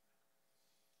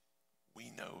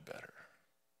 We know better.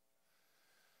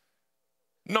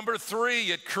 Number three,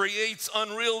 it creates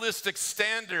unrealistic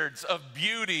standards of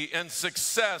beauty and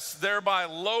success, thereby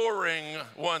lowering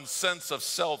one's sense of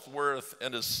self-worth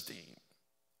and esteem.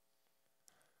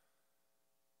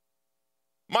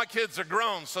 My kids are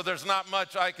grown, so there's not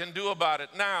much I can do about it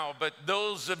now, but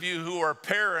those of you who are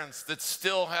parents that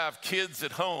still have kids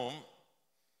at home,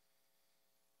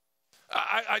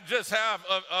 I just have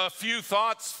a few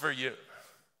thoughts for you.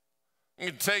 You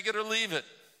can take it or leave it.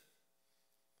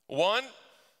 One,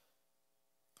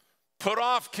 put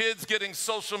off kids getting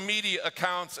social media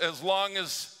accounts as long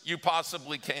as you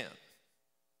possibly can.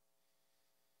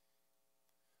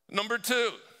 Number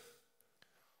two,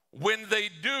 when they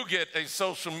do get a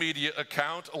social media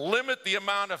account, limit the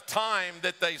amount of time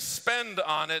that they spend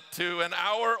on it to an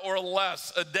hour or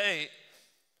less a day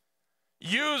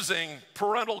using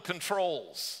parental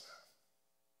controls.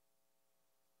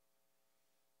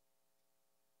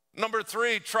 Number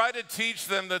three, try to teach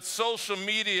them that social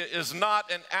media is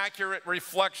not an accurate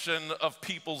reflection of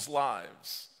people's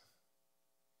lives.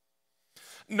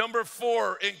 Number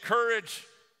four, encourage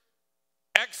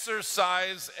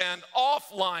exercise and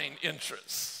offline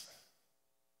interests.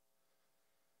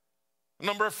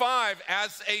 Number five,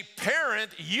 as a parent,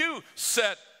 you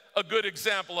set a good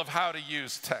example of how to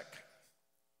use tech.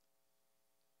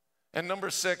 And number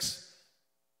six,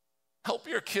 help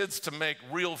your kids to make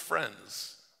real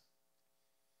friends.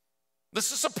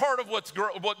 This is a part of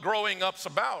what growing up's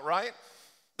about, right?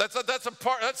 That's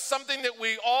something that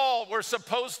we all were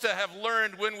supposed to have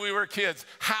learned when we were kids,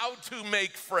 how to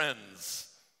make friends.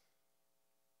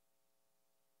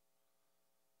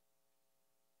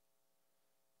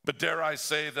 But dare I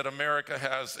say that America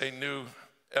has a new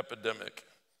epidemic.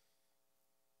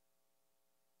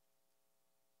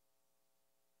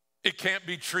 It can't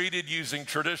be treated using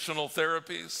traditional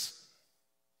therapies,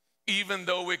 even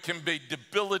though it can be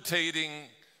debilitating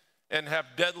and have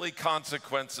deadly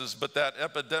consequences, but that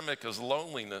epidemic is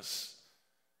loneliness.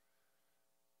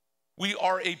 We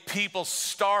are a people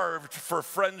starved for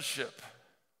friendship.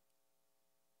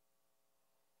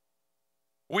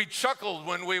 We chuckled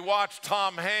when we watched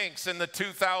Tom Hanks in the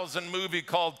 2000 movie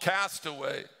called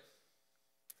Castaway.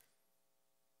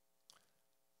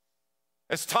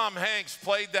 As Tom Hanks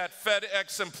played that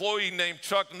FedEx employee named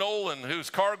Chuck Nolan, whose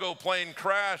cargo plane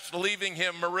crashed, leaving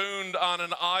him marooned on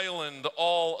an island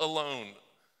all alone.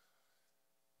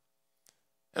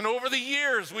 And over the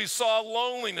years, we saw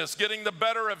loneliness getting the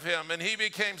better of him, and he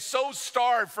became so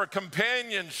starved for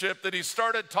companionship that he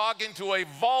started talking to a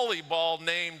volleyball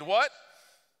named what?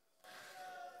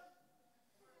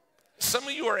 Some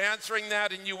of you are answering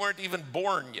that and you weren't even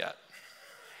born yet.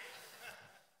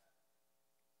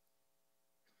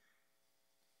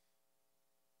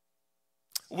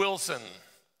 Wilson,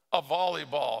 a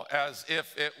volleyball, as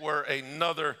if it were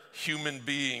another human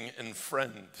being and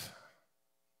friend.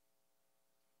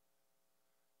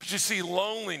 But you see,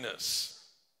 loneliness,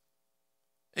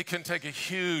 it can take a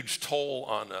huge toll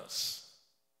on us.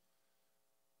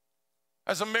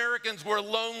 As Americans, we're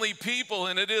lonely people,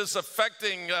 and it is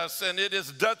affecting us, and it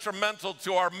is detrimental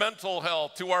to our mental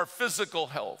health, to our physical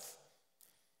health.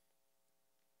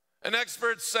 And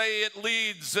experts say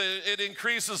it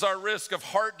increases our risk of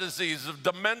heart disease, of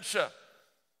dementia.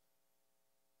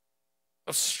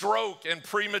 of stroke and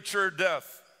premature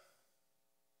death.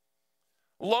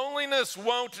 Loneliness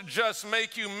won't just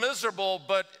make you miserable,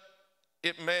 but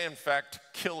it may in fact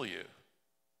kill you.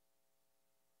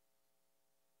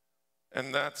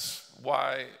 And that's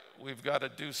why we've got to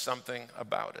do something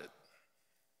about it.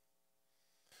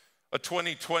 A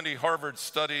 2020 Harvard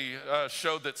study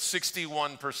showed that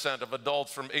 61% of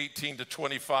adults from 18 to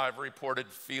 25 reported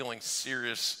feeling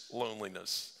serious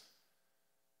loneliness.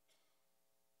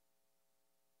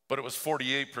 But it was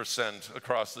 48%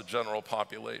 across the general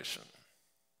population.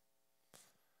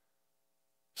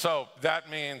 So that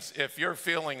means if you're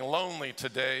feeling lonely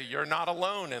today, you're not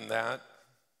alone in that.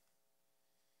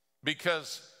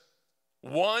 Because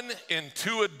 1 in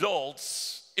 2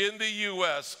 adults in the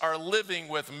U.S. are living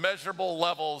with measurable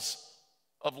levels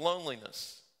of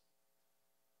loneliness.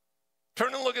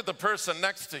 Turn and look at the person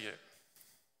next to you.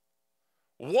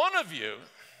 One of you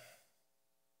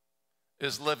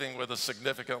is living with a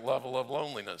significant level of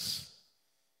loneliness.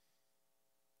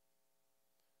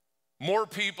 More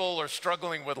people are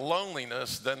struggling with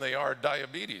loneliness than they are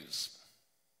diabetes.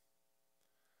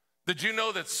 Did you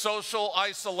know that social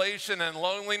isolation and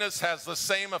loneliness has the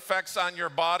same effects on your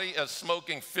body as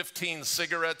smoking 15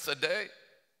 cigarettes a day?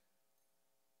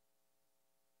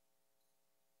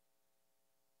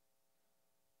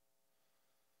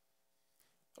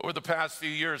 Over the past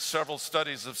few years, several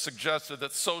studies have suggested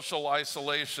that social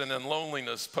isolation and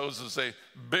loneliness poses a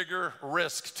bigger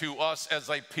risk to us as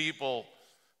a people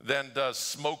than does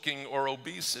smoking or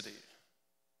obesity.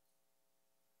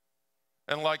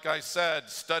 And like I said,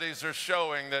 studies are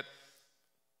showing that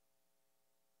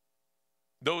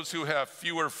those who have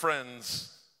fewer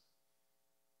friends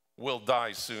will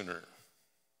die sooner.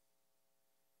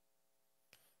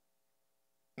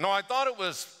 Now, I thought it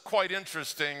was quite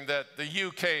interesting that the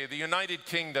UK, the United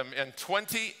Kingdom, in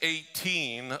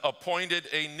 2018 appointed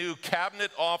a new cabinet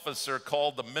officer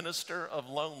called the Minister of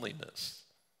Loneliness.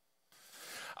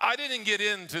 I didn't get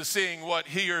into seeing what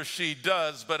he or she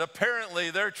does, but apparently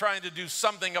they're trying to do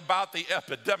something about the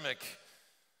epidemic.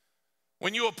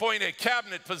 When you appoint a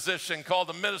cabinet position called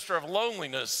the Minister of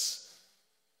Loneliness,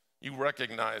 you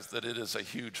recognize that it is a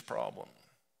huge problem.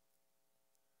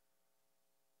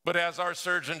 But as our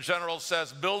Surgeon General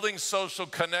says, building social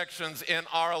connections in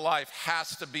our life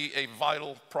has to be a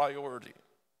vital priority.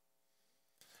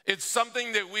 It's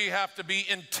something that we have to be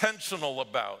intentional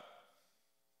about.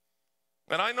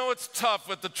 And I know it's tough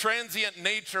with the transient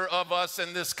nature of us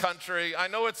in this country. I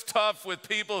know it's tough with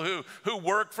people who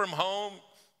work from home.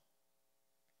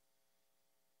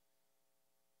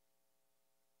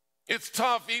 It's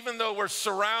tough even though we're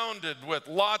surrounded with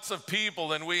lots of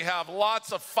people and we have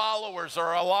lots of followers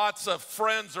or lots of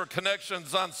friends or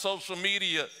connections on social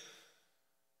media.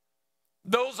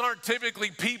 Those aren't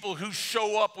typically people who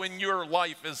show up when your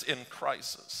life is in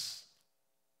crisis.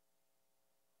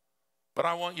 But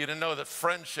I want you to know that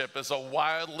friendship is a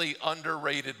wildly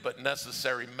underrated but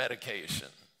necessary medication.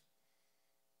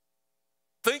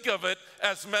 Think of it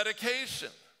as medication.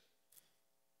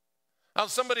 Now,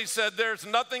 somebody said there's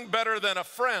nothing better than a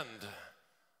friend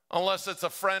unless it's a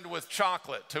friend with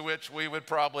chocolate, to which we would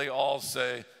probably all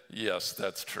say, yes,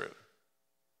 that's true.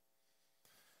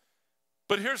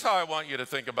 But here's how I want you to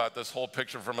think about this whole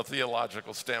picture from a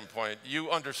theological standpoint.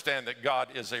 You understand that God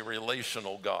is a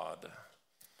relational God.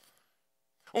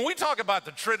 When we talk about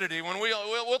the Trinity, when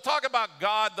we'll talk about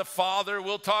God the Father,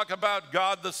 we'll talk about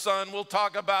God the Son, we'll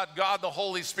talk about God the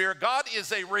Holy Spirit. God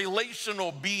is a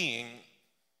relational being.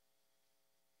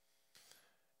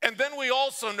 And then we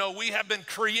also know we have been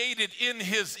created in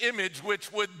His image,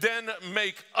 which would then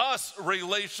make us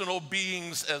relational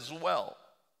beings as well.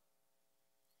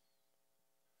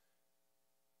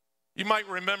 You might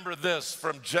remember this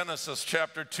from Genesis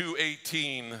chapter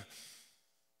 2:18.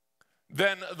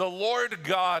 Then the Lord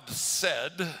God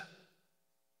said,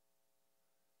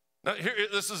 now here,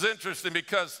 this is interesting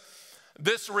because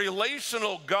this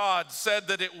relational God said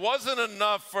that it wasn't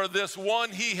enough for this one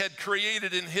He had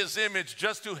created in His image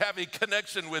just to have a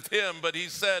connection with Him, but He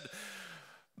said,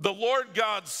 the Lord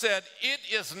God said, it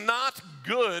is not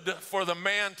good for the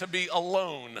man to be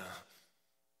alone.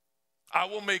 I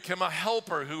will make him a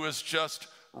helper who is just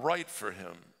right for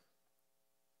him.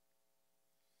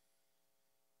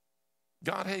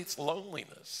 God hates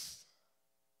loneliness.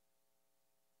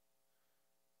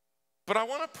 But I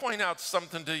want to point out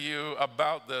something to you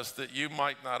about this that you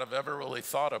might not have ever really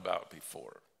thought about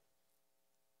before.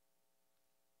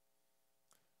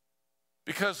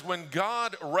 Because when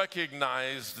God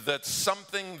recognized that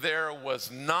something there was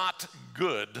not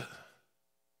good,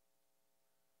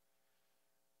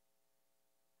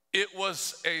 it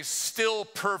was a still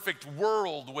perfect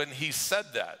world when He said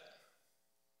that.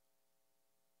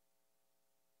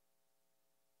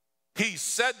 He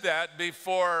said that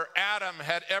before Adam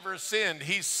had ever sinned.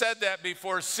 He said that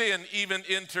before sin even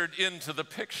entered into the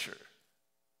picture.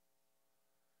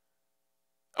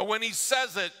 When he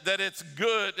says it, that it's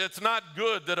good, it's not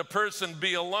good that a person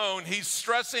be alone, he's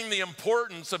stressing the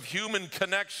importance of human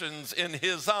connections in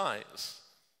his eyes.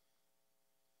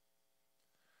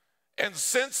 And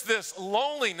since this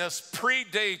loneliness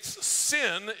predates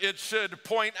sin, it should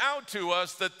point out to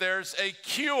us that there's a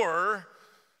cure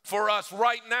for us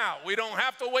right now. We don't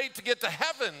have to wait to get to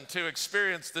heaven to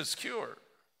experience this cure.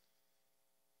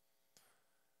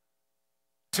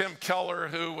 Tim Keller,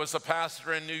 who was a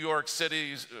pastor in New York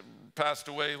City, passed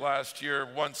away last year,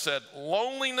 once said,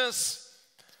 "Loneliness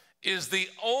is the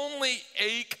only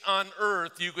ache on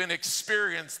earth you can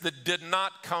experience that did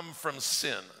not come from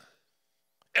sin.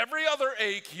 Every other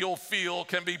ache you'll feel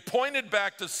can be pointed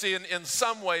back to sin in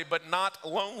some way, but not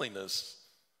loneliness.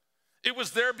 It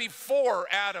was there before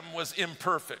Adam was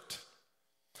imperfect.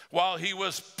 While he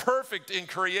was perfect in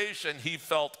creation, he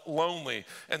felt lonely,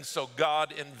 and so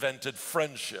God invented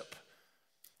friendship.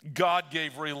 God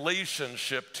gave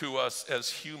relationship to us as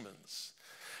humans.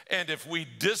 And if we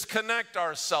disconnect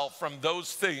ourselves from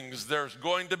those things, there's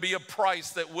going to be a price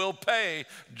that we'll pay,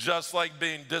 just like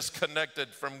being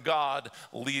disconnected from God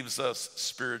leaves us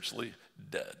spiritually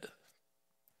dead.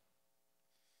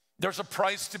 There's a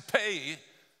price to pay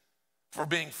for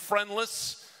being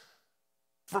friendless,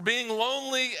 for being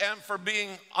lonely, and for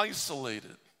being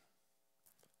isolated.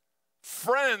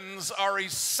 Friends are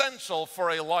essential for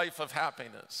a life of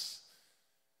happiness.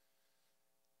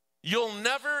 You'll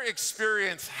never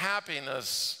experience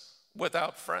happiness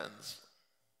without friends.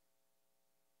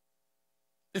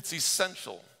 It's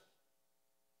essential.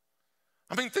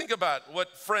 I mean, think about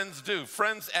what friends do.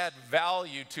 Friends add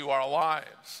value to our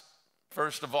lives.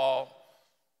 First of all,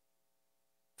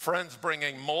 friends bring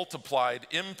a multiplied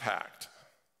impact.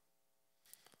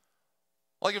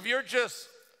 Like if you're just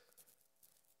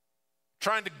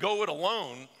trying to go it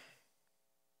alone,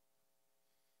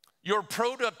 your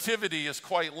productivity is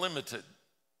quite limited.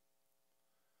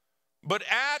 But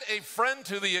add a friend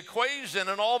to the equation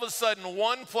and all of a sudden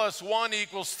 1 +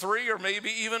 1 = 3 or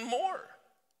maybe even more.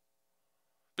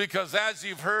 Because as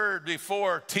you've heard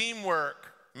before,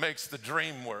 teamwork makes the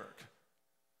dream work.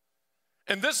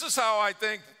 And this is how I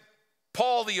think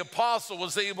Paul the Apostle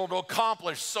was able to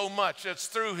accomplish so much. It's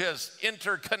through his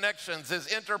interconnections, his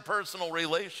interpersonal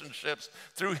relationships,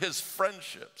 through his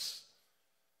friendships.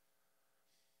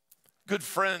 Good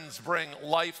friends bring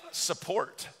life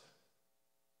support.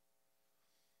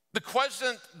 The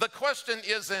question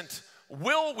isn't,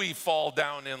 will we fall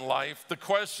down in life? The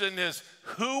question is,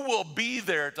 who will be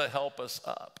there to help us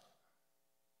up?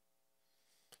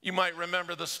 You might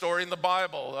remember the story in the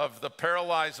Bible of the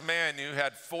paralyzed man who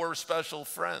had 4 special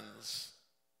friends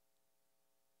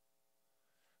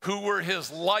who were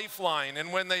his lifeline.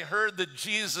 And when they heard that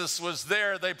Jesus was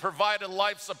there, they provided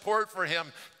life support for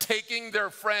him, taking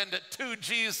their friend to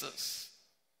Jesus,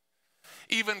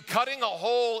 even cutting a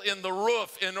hole in the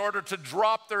roof in order to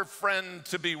drop their friend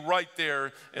to be right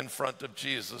there in front of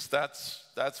Jesus.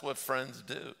 That's what friends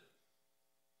do.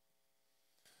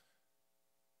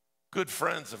 Good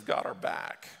friends have got our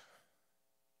back.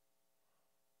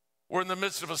 We're in the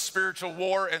midst of a spiritual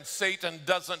war, and Satan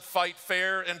doesn't fight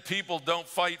fair, and people don't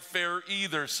fight fair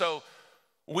either. So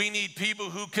we need people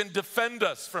who can defend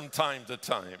us from time to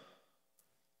time.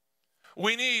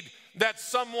 We need that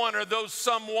someone or those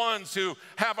someones who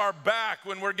have our back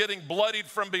when we're getting bloodied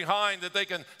from behind, that they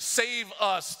can save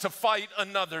us to fight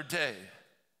another day.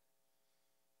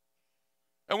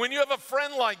 And when you have a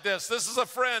friend like this is a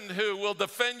friend who will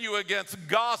defend you against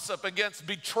gossip, against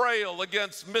betrayal,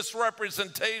 against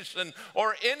misrepresentation,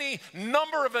 or any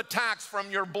number of attacks from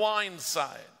your blind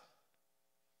side.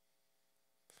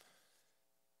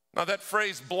 Now that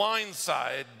phrase blind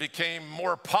side became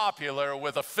more popular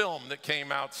with a film that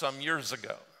came out some years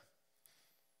ago.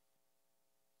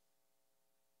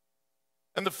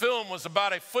 And the film was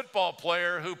about a football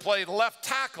player who played left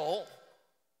tackle,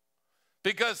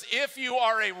 because if you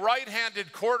are a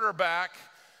right-handed quarterback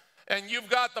and you've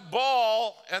got the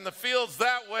ball and the field's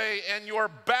that way and your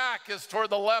back is toward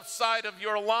the left side of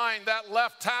your line, that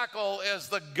left tackle is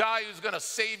the guy who's going to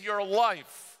save your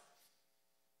life.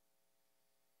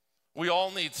 We all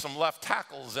need some left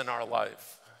tackles in our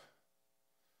life.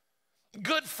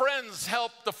 Good friends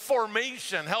help the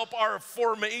formation, help our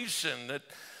formation.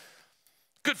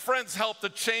 Good friends help to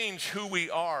change who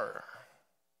we are.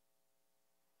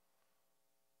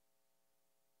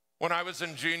 When I was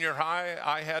in junior high,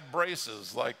 I had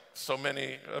braces, like so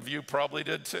many of you probably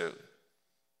did too.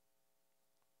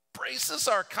 braces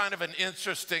are kind of an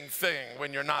interesting thing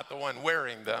when you're not the one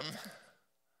wearing them.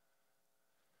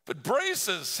 But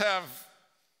braces have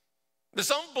this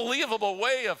unbelievable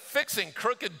way of fixing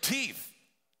crooked teeth.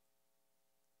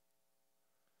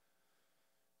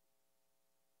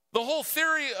 The whole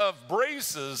theory of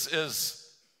braces is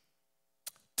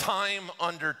time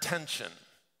under tension.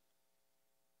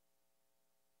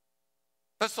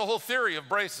 That's the whole theory of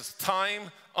braces, time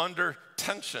under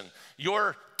tension.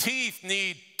 Your teeth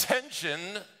need tension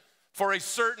for a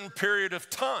certain period of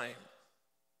time.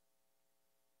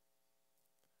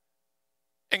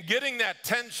 And getting that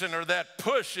tension or that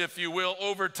push, if you will,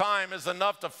 over time is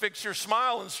enough to fix your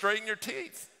smile and straighten your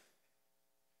teeth.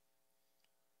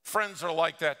 Friends are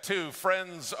like that too.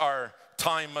 Friends are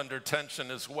time under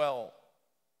tension as well.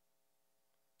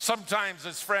 Sometimes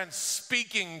it's friends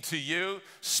speaking to you,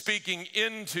 speaking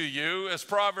into you. As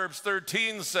Proverbs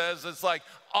 13 says, it's like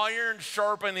iron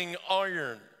sharpening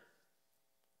iron.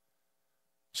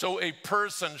 So a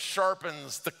person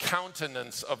sharpens the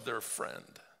countenance of their friend.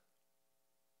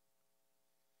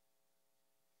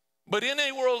 But in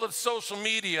a world of social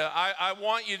media, I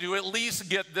want you to at least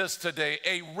get this today.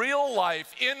 A real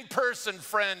life, in-person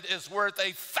friend is worth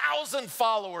 1,000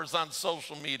 followers on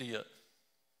social media.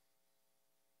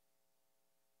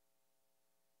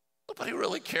 Nobody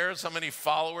really cares how many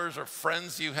followers or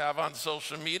friends you have on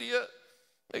social media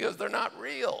because they're not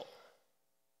real.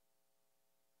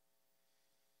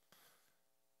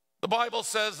 The Bible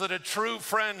says that a true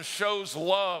friend shows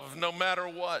love no matter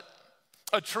what.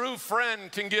 A true friend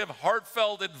can give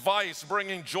heartfelt advice,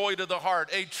 bringing joy to the heart.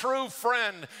 A true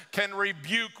friend can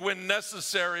rebuke when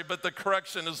necessary, but the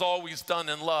correction is always done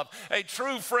in love. A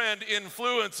true friend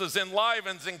influences,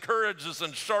 enlivens, encourages,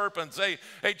 and sharpens.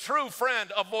 A true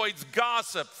friend avoids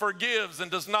gossip, forgives, and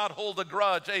does not hold a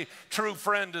grudge. A true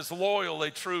friend is loyal.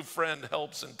 A true friend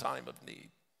helps in time of need.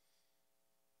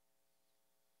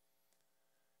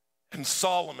 And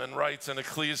Solomon writes in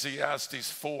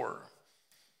Ecclesiastes 4,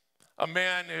 a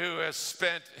man who has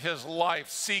spent his life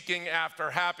seeking after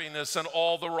happiness in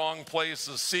all the wrong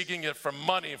places, seeking it from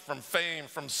money, from fame,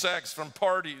 from sex, from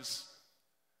parties.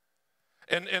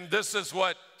 And this is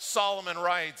what Solomon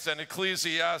writes in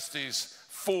Ecclesiastes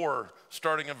 4,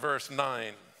 starting in verse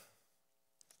 9.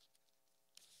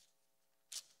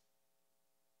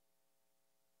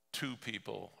 Two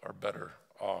people are better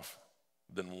off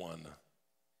than one,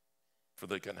 for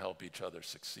they can help each other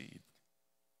succeed.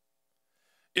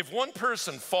 If one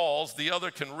person falls, the other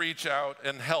can reach out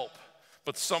and help,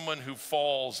 but someone who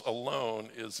falls alone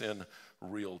is in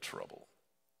real trouble.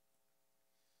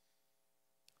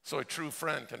 So a true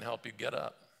friend can help you get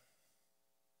up.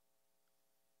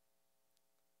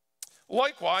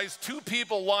 Likewise, two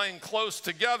people lying close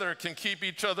together can keep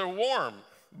each other warm,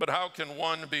 but how can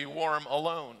one be warm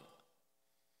alone?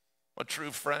 A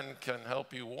true friend can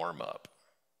help you warm up.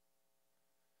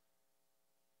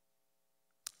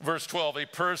 Verse 12, a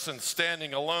person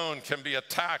standing alone can be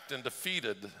attacked and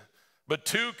defeated, but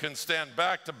two can stand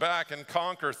back to back and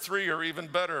conquer. Three are even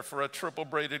better, for a triple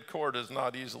braided cord is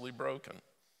not easily broken.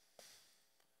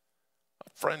 A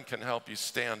friend can help you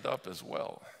stand up as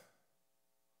well.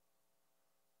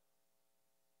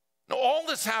 Now, all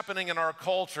this happening in our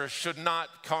culture should not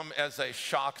come as a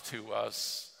shock to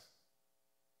us.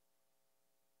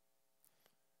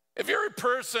 If you're a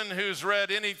person who's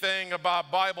read anything about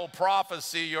Bible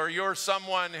prophecy, or you're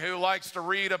someone who likes to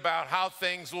read about how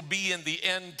things will be in the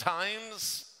end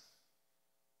times,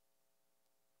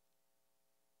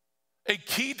 a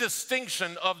key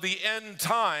distinction of the end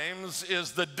times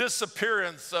is the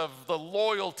disappearance of the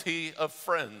loyalty of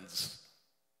friends.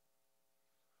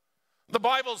 The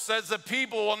Bible says that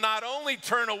people will not only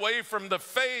turn away from the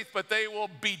faith, but they will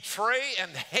betray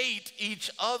and hate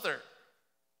each other.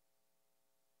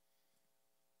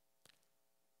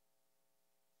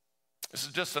 This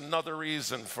is just another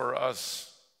reason for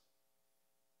us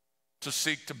to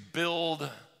seek to build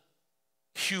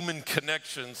human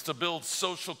connections, to build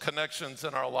social connections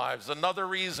in our lives. Another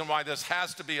reason why this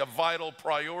has to be a vital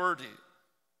priority.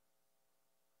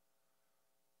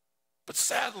 But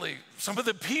sadly, some of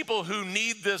the people who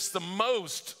need this the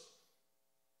most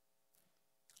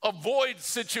avoid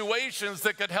situations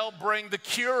that could help bring the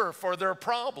cure for their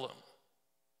problem.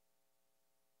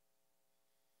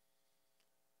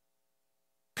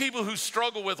 People who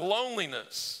struggle with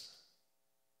loneliness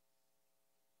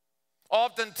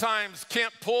oftentimes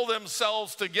can't pull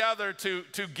themselves together to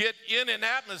get in an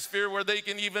atmosphere where they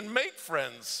can even make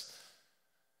friends.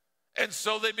 And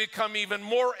so they become even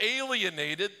more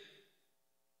alienated,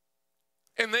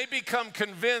 and they become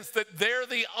convinced that they're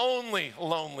the only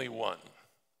lonely one.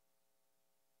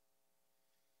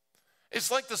 It's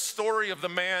like the story of the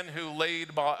man who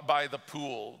laid by the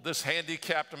pool. This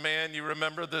handicapped man, you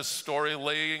remember this story,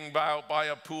 laying by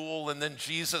a pool, and then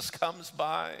Jesus comes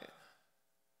by.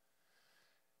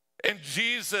 And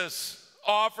Jesus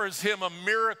offers him a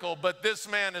miracle, but this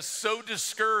man is so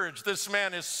discouraged, this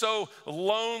man is so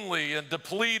lonely and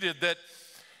depleted that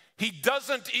he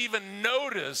doesn't even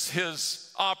notice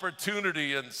his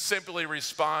opportunity and simply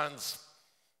responds,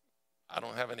 I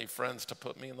don't have any friends to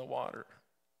put me in the water.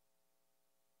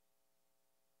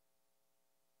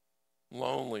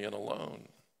 Lonely and alone.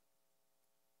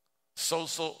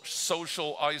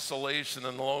 Social isolation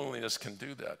and loneliness can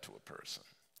do that to a person.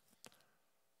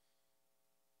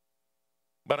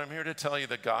 But I'm here to tell you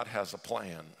that God has a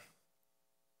plan.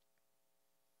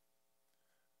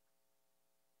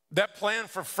 That plan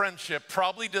for friendship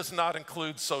probably does not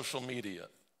include social media.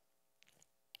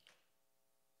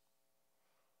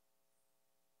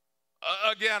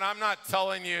 Again, I'm not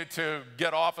telling you to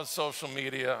get off of social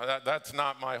media. That's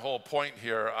not my whole point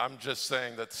here. I'm just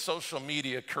saying that social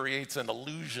media creates an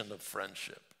illusion of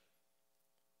friendship.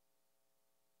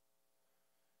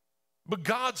 But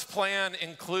God's plan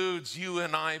includes you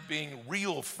and I being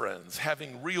real friends,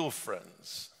 having real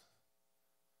friends.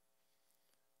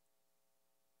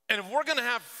 And if we're going to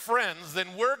have friends, then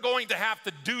we're going to have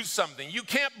to do something. You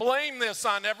can't blame this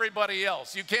on everybody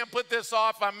else. You can't put this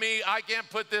off on me. I can't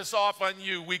put this off on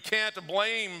you. We can't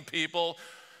blame people.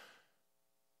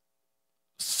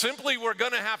 Simply, we're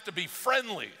going to have to be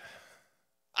friendly.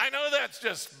 I know that's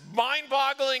just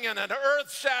mind-boggling and an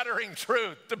earth-shattering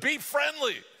truth, to be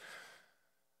friendly.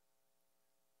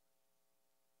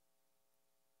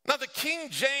 Now, the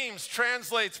King James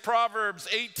translates Proverbs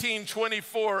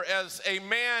 18:24 as a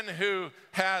man who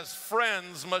has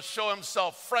friends must show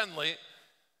himself friendly.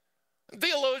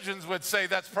 Theologians would say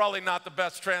that's probably not the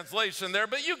best translation there,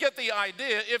 but you get the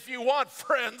idea. If you want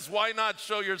friends, why not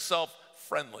show yourself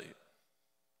friendly?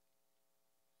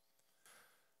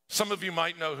 Some of you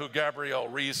might know who Gabrielle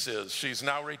Reese is. She's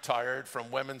now retired from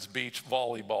women's beach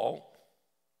volleyball.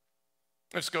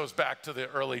 This goes back to the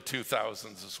early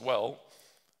 2000s as well.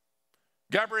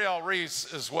 Gabrielle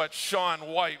Reese is what Shaun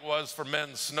White was for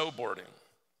men's snowboarding.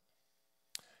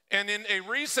 And in a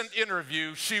recent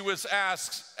interview, she was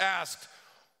asked,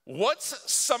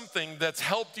 what's something that's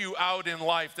helped you out in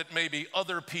life that maybe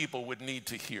other people would need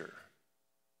to hear?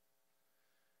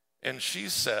 And she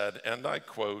said, and I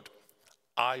quote,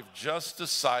 I've just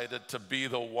decided to be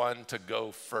the one to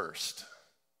go first.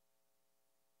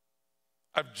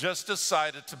 I've just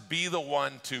decided to be the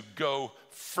one to go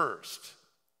first.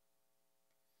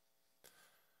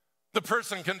 The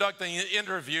person conducting the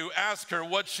interview asked her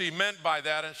what she meant by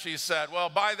that, and she said, well,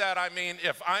 by that I mean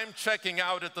if I'm checking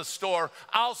out at the store,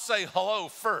 I'll say hello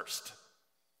first.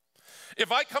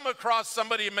 If I come across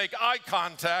somebody and make eye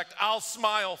contact, I'll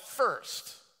smile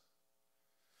first.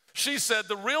 She said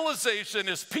the realization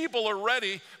is people are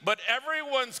ready, but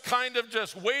everyone's kind of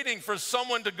just waiting for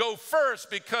someone to go first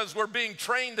because we're being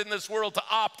trained in this world to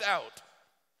opt out.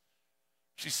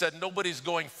 She said nobody's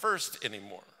going first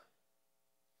anymore.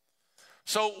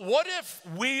 So what if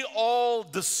we all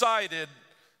decided,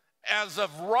 as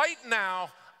of right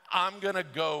now, I'm going to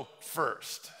go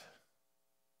first?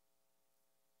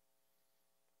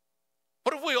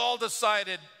 What if we all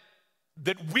decided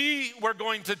that we were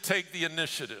going to take the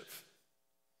initiative?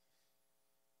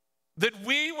 That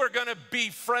we were going to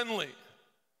be friendly?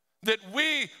 That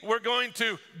we were going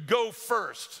to go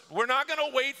first? We're not going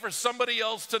to wait for somebody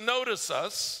else to notice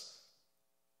us.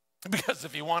 Because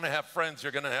if you want to have friends,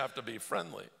 you're going to have to be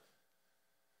friendly.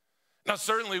 Now,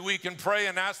 certainly we can pray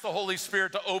and ask the Holy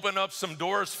Spirit to open up some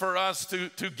doors for us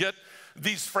to get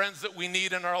these friends that we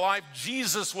need in our life.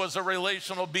 Jesus was a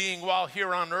relational being while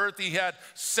here on earth. He had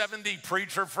 70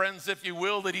 preacher friends, if you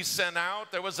will, that he sent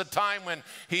out. There was a time when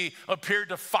he appeared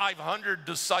to 500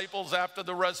 disciples after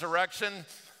the resurrection.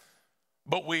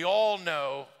 But we all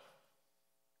know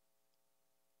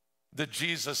that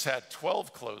Jesus had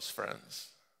 12 close friends,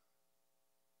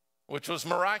 which was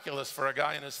miraculous for a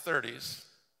guy in his 30s.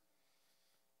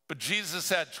 But Jesus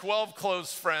had 12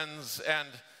 close friends and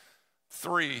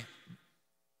 3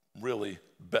 really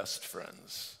best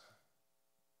friends: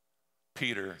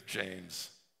 Peter,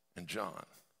 James, and John.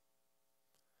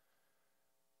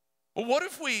 Well, what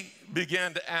if we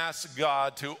began to ask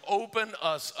God to open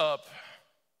us up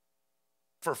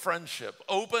for friendship,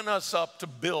 open us up to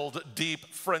build deep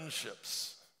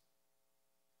friendships?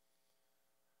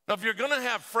 Now, if you're going to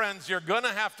have friends, you're going to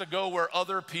have to go where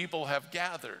other people have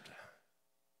gathered.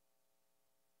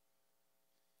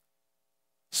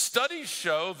 Studies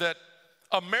show that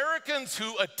Americans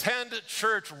who attend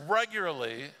church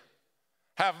regularly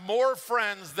have more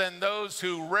friends than those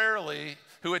who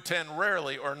attend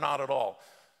rarely or not at all.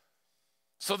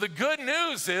 So the good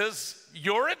news is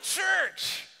you're at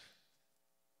church.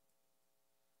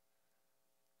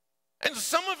 And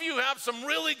some of you have some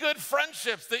really good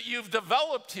friendships that you've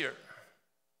developed here.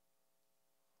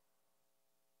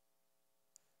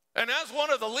 And as one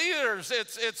of the leaders,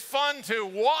 it's fun to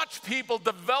watch people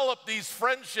develop these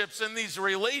friendships and these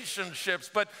relationships,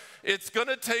 but it's going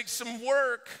to take some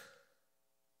work.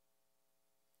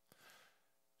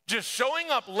 Just showing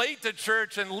up late to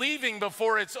church and leaving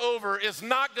before it's over is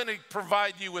not going to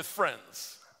provide you with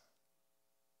friends.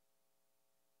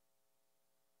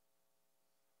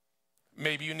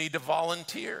 Maybe you need to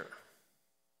volunteer.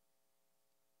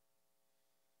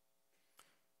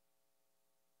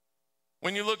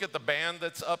 When you look at the band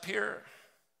that's up here,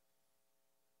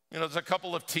 you know, there's a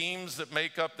couple of teams that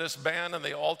make up this band and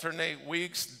they alternate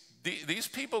weeks. These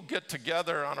people get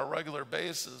together on a regular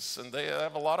basis and they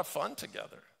have a lot of fun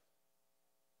together.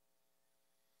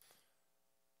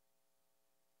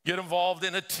 Get involved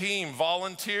in a team,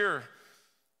 volunteer.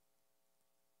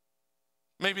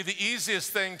 Maybe the easiest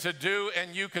thing to do,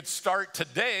 and you could start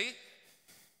today,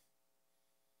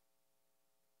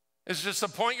 is just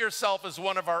appoint yourself as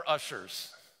one of our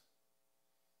ushers.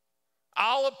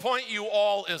 I'll appoint you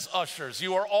all as ushers.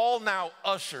 You are all now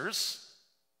ushers,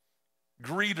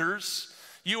 greeters.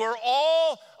 You are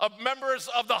all members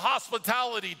of the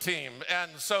hospitality team, and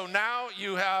so now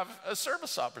you have a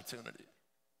service opportunity.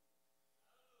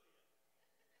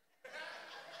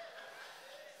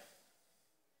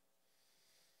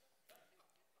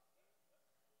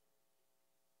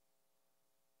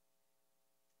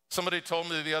 Somebody told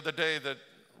me the other day that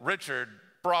Richard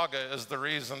Braga is the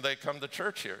reason they come to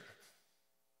church here.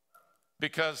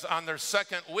 Because on their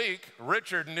second week,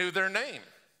 Richard knew their name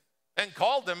and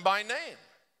called them by name.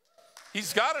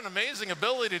 He's got an amazing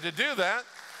ability to do that.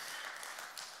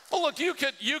 Well, look, you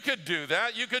could do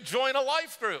that. You could join a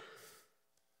life group.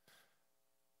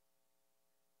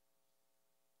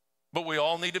 But we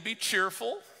all need to be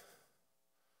cheerful.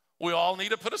 We all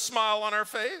need to put a smile on our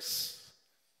face.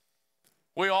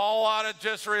 We all ought to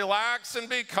just relax and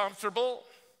be comfortable.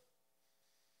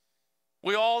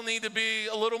 We all need to be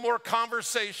a little more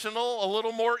conversational, a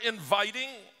little more inviting.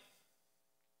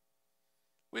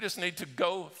 We just need to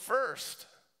go first.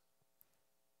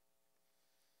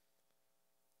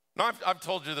 Now, I've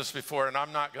told you this before, and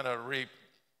I'm not going to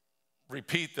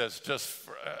repeat this just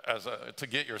to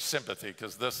get your sympathy,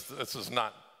 because this is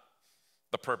not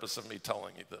the purpose of me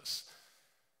telling you this.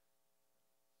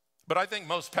 But I think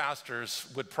most pastors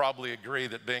would probably agree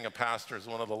that being a pastor is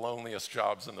one of the loneliest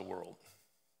jobs in the world.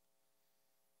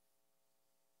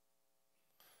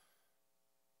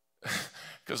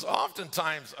 Because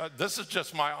oftentimes, this is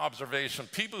just my observation,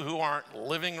 people who aren't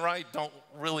living right don't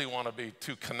really want to be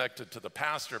too connected to the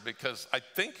pastor, because I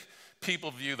think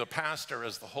people view the pastor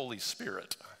as the Holy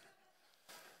Spirit.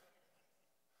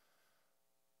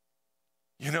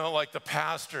 You know, like the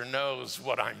pastor knows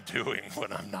what I'm doing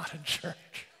when I'm not in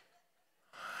church.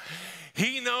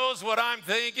 He knows what I'm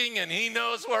thinking, and he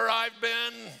knows where I've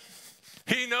been.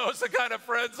 He knows the kind of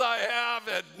friends I have,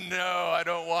 and no, I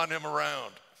don't want him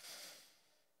around.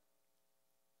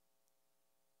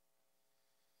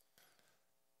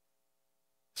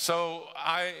 So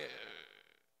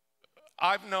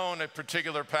I've known a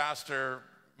particular pastor,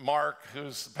 Mark,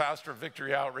 who's the pastor of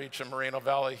Victory Outreach in Moreno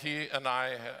Valley. He and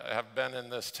I have been in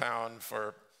this town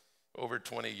for over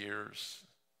 20 years.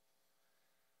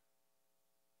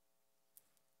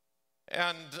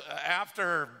 And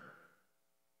after,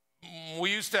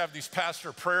 we used to have these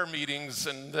pastor prayer meetings,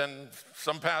 and then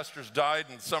some pastors died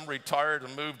and some retired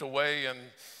and moved away, and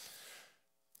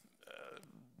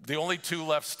the only two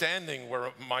left standing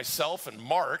were myself and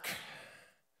Mark.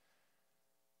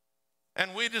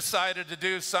 And we decided to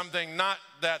do something not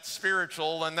that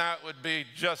spiritual, and that would be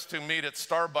just to meet at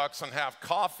Starbucks and have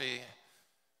coffee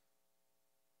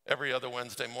every other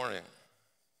Wednesday morning.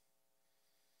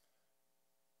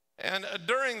 And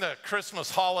during the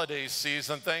Christmas holiday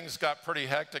season, things got pretty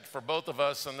hectic for both of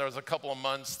us, and there was a couple of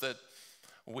months that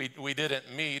we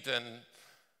didn't meet, and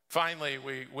finally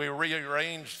we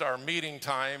rearranged our meeting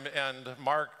time, and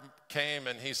Mark came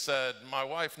and he said, "My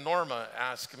wife Norma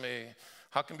asked me,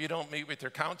 how come you don't meet with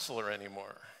your counselor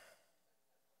anymore?"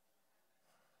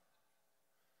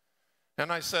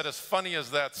 And I said, as funny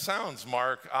as that sounds,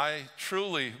 Mark, I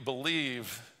truly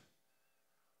believe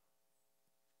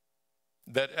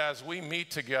that as we meet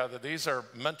together, these are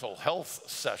mental health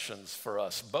sessions for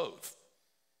us both.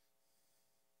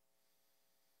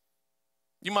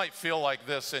 You might feel like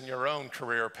this in your own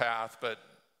career path, but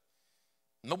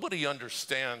Nobody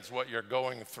understands what you're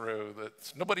going through.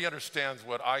 Nobody understands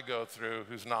what I go through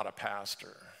who's not a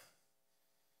pastor.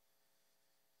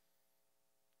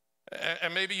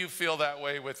 And maybe you feel that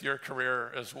way with your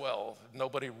career as well.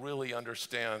 Nobody really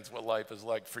understands what life is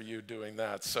like for you doing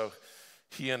that. So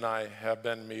he and I have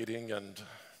been meeting, and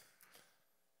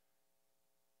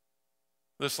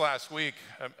this last week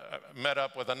I met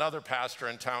up with another pastor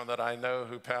in town that I know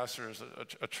who pastors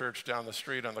a church down the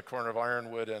street on the corner of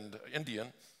Ironwood and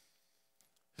Indian.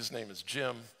 His name is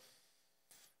Jim.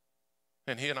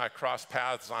 And he and I crossed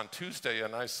paths on Tuesday,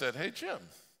 and I said, "Hey, Jim,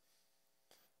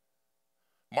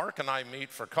 Mark and I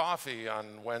meet for coffee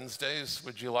on Wednesdays.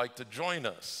 Would you like to join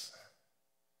us?"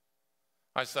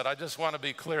 I said, "I just want to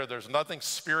be clear. There's nothing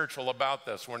spiritual about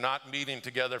this. We're not meeting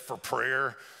together for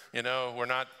prayer. We're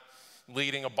not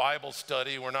leading a Bible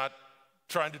study. We're not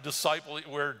trying to disciple.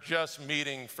 We're just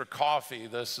meeting for coffee.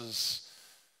 This is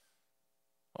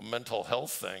a mental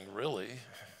health thing, really."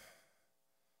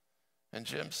 And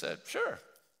Jim said, "Sure."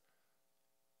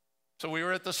 So we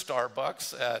were at the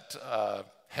Starbucks at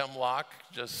Hemlock,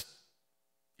 just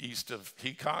east of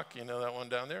Heacock. You know that one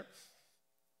down there?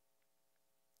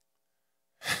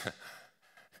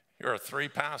 Here are 3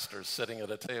 pastors sitting at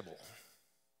a table.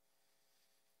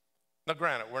 Now,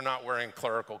 granted, we're not wearing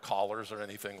clerical collars or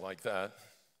anything like that.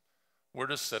 We're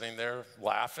just sitting there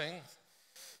laughing,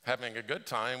 having a good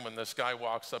time, when this guy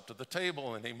walks up to the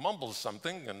table and he mumbles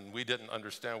something, and we didn't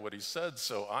understand what he said,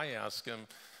 so I asked him,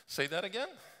 "Say that again?"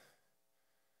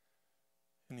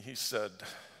 And he said,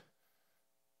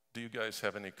 "Do you guys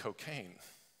have any cocaine?"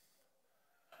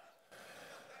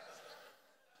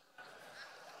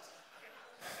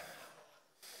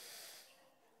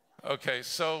 Okay,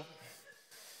 so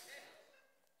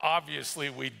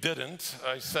obviously we didn't.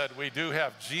 I said, "We do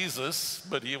have Jesus,"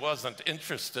 but he wasn't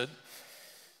interested.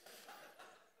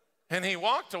 And he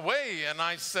walked away, and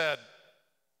I said,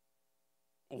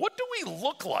 "What do we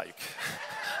look like?"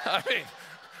 I mean,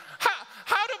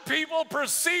 how do people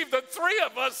perceive the 3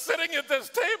 of us sitting at this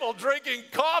table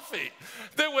drinking coffee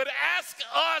that would ask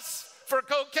us for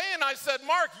cocaine? I said,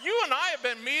 "Mark, you and I have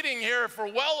been meeting here for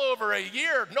well over a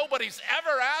year. Nobody's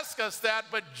ever asked us that,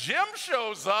 but Jim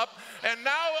shows up, and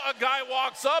now a guy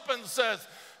walks up and says,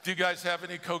 'Do you guys have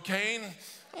any cocaine?'"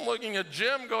 I'm looking at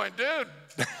Jim going, "Dude."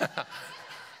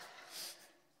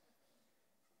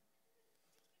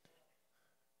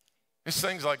 It's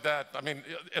things like that. I mean,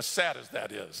 as sad as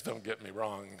that is, don't get me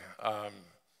wrong,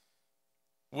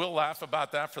 we'll laugh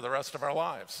about that for the rest of our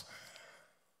lives.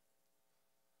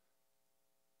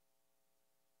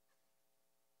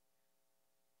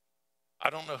 I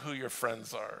don't know who your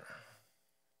friends are.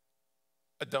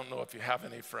 I don't know if you have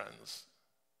any friends.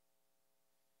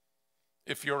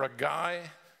 If you're a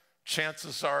guy,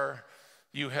 chances are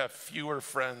you have fewer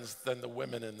friends than the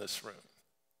women in this room.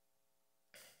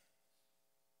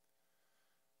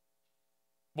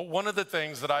 But one of the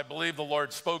things that I believe the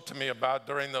Lord spoke to me about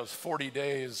during those 40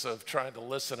 days of trying to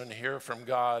listen and hear from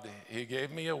God, he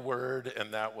gave me a word,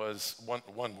 and that was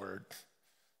one word.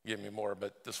 He gave me more,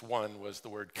 but this one was the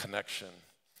word connection.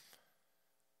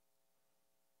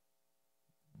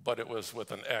 But it was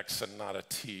with an X and not a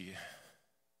T.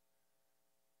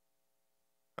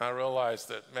 I realized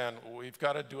that, man, we've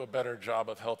got to do a better job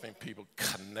of helping people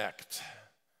connect.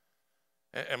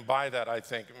 And by that, I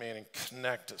think, meaning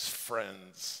connect as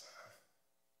friends.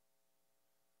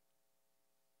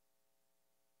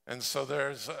 And so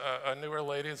there's a newer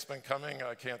lady that's been coming.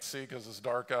 I can't see because it's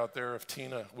dark out there if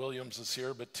Tina Williams is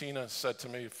here, but Tina said to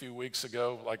me a few weeks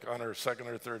ago, like on her 2nd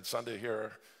or 3rd Sunday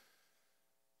here,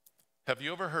 "Have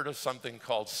you ever heard of something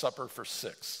called Supper for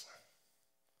 6?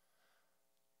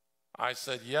 I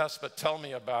said, "Yes, but tell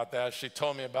me about that." She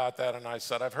told me about that, and I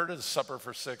said, "I've heard of the Supper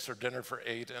for 6 or Dinner for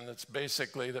 8, and it's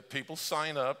basically that people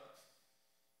sign up,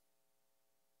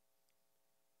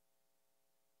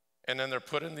 and then they're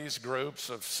put in these groups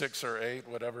of 6 or 8,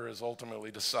 whatever is ultimately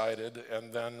decided,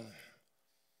 and then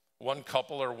one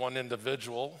couple or one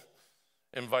individual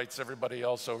invites everybody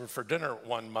else over for dinner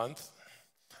one month,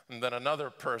 and then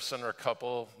another person or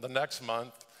couple the next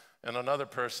month, and another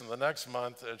person the next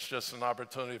month. It's just an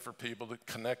opportunity for people to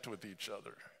connect with each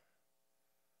other."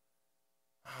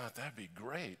 That'd be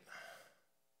great.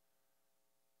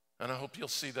 And I hope you'll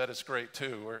see that as great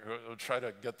too. We'll try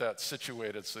to get that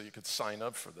situated so you could sign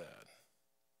up for that.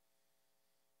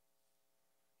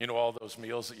 You know, all those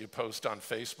meals that you post on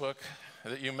Facebook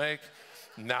that you make?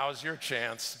 Now's your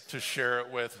chance to share it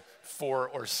with 4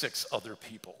 or 6 other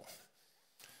people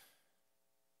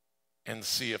and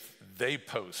see if they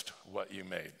post what you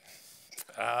made.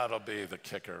 That'll be the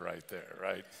kicker right there,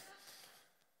 right?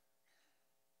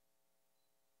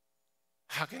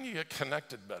 How can you get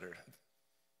connected better?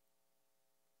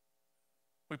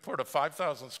 We poured a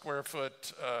 5,000 square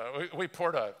foot, we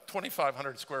poured a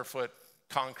 2,500 square foot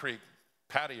concrete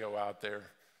patio out there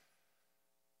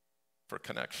for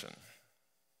connection.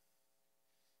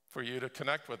 For you to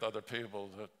connect with other people,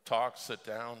 to talk, sit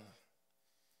down.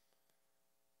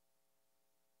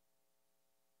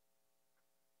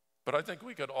 But I think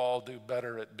we could all do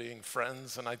better at being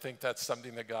friends, and I think that's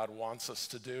something that God wants us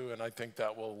to do, and I think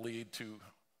that will lead to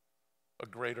a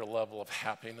greater level of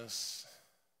happiness.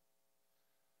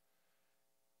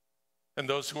 And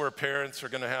those who are parents are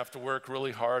going to have to work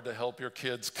really hard to help your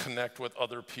kids connect with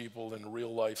other people in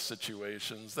real life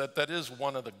situations. That is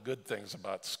one of the good things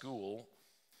about school.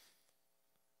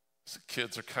 So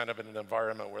kids are kind of in an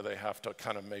environment where they have to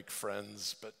kind of make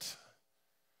friends, but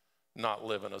not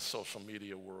live in a social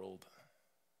media world.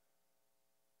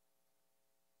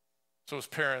 So as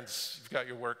parents, you've got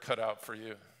your work cut out for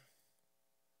you.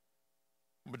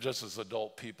 But just as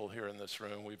adult people here in this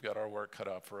room, we've got our work cut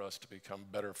out for us to become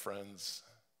better friends.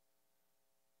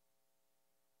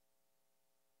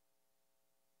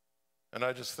 And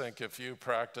I just think if you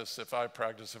practice, if I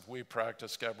practice, if we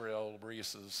practice Gabrielle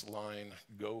Reese's line,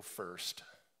 go first,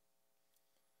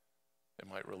 it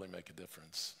might really make a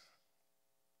difference.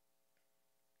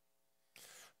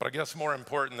 But I guess more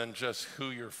important than just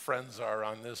who your friends are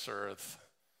on this earth,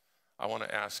 I want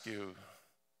to ask you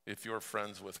if you're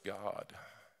friends with God.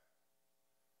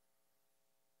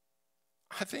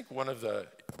 I think one of the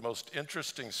most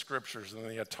interesting scriptures in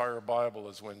the entire Bible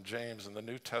is when James in the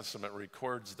New Testament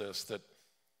records this, that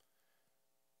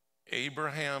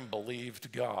Abraham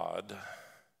believed God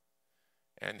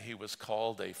and he was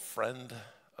called a friend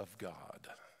of God.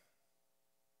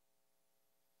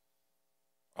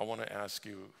 I want to ask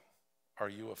you, are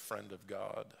you a friend of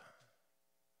God?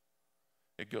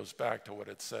 It goes back to what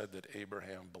it said that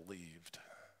Abraham believed.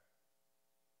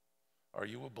 Are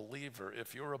you a believer?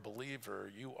 If you're a believer,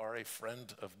 you are a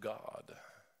friend of God.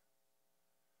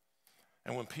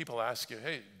 And when people ask you,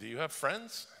 hey, do you have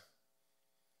friends?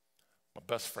 My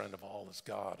best friend of all is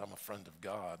God. I'm a friend of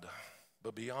God.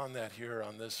 But beyond that, here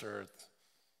on this earth,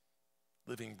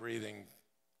 living, breathing,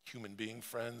 human being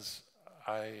friends,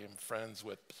 I am friends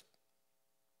with,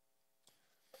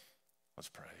 let's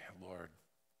pray, Lord.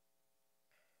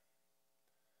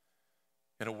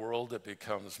 In a world that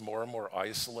becomes more and more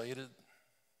isolated,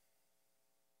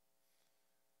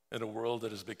 in a world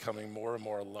that is becoming more and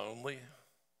more lonely,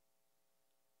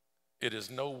 it is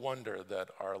no wonder that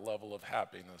our level of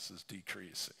happiness is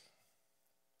decreasing.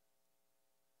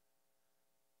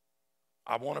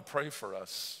 I want to pray for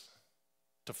us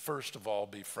to first of all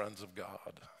be friends of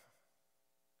God.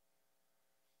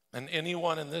 And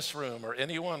anyone in this room or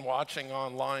anyone watching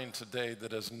online today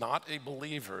that is not a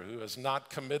believer, who has not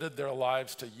committed their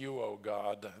lives to you, oh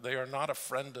God, they are not a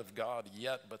friend of God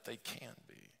yet, but they can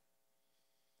be.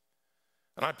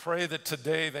 And I pray that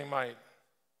today they might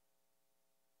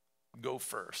go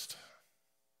first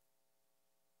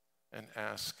and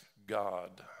ask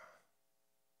God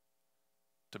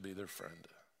to be their friend.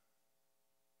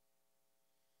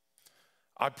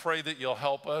 I pray that you'll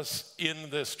help us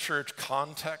in this church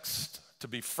context to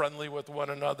be friendly with one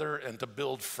another and to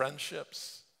build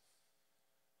friendships.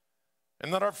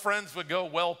 And that our friends would go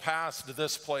well past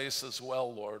this place as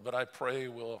well, Lord. But I pray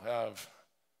we'll have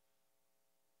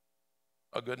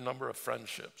a good number of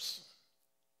friendships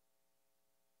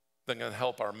that can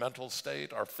help our mental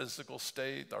state, our physical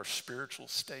state, our spiritual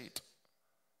state.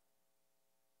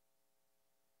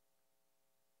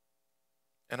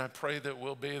 And I pray that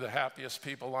we'll be the happiest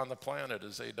people on the planet,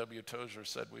 as A.W. Tozer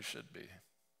said we should be.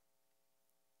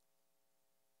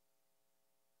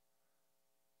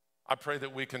 I pray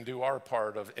that we can do our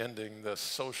part of ending this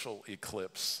social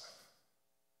eclipse.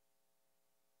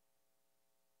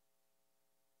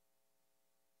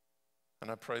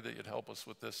 And I pray that you'd help us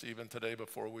with this even today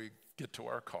before we get to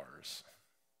our cars.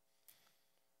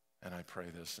 And I pray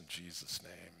this in Jesus'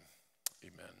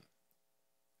 name, amen.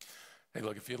 Hey,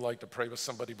 look, if you'd like to pray with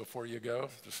somebody before you go,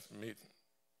 just meet.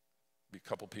 Be a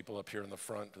couple people up here in the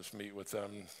front. Just meet with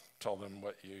them, tell them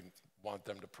what you want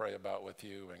them to pray about with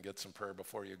you, and get some prayer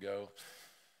before you go.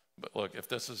 But look, if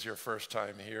this is your first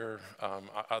time here,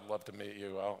 I'd love to meet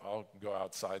you. I'll go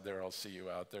outside there. I'll see you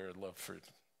out there. I'd love for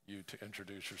you to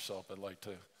introduce yourself. I'd like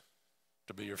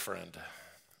to be your friend.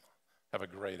 Have a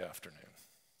great afternoon.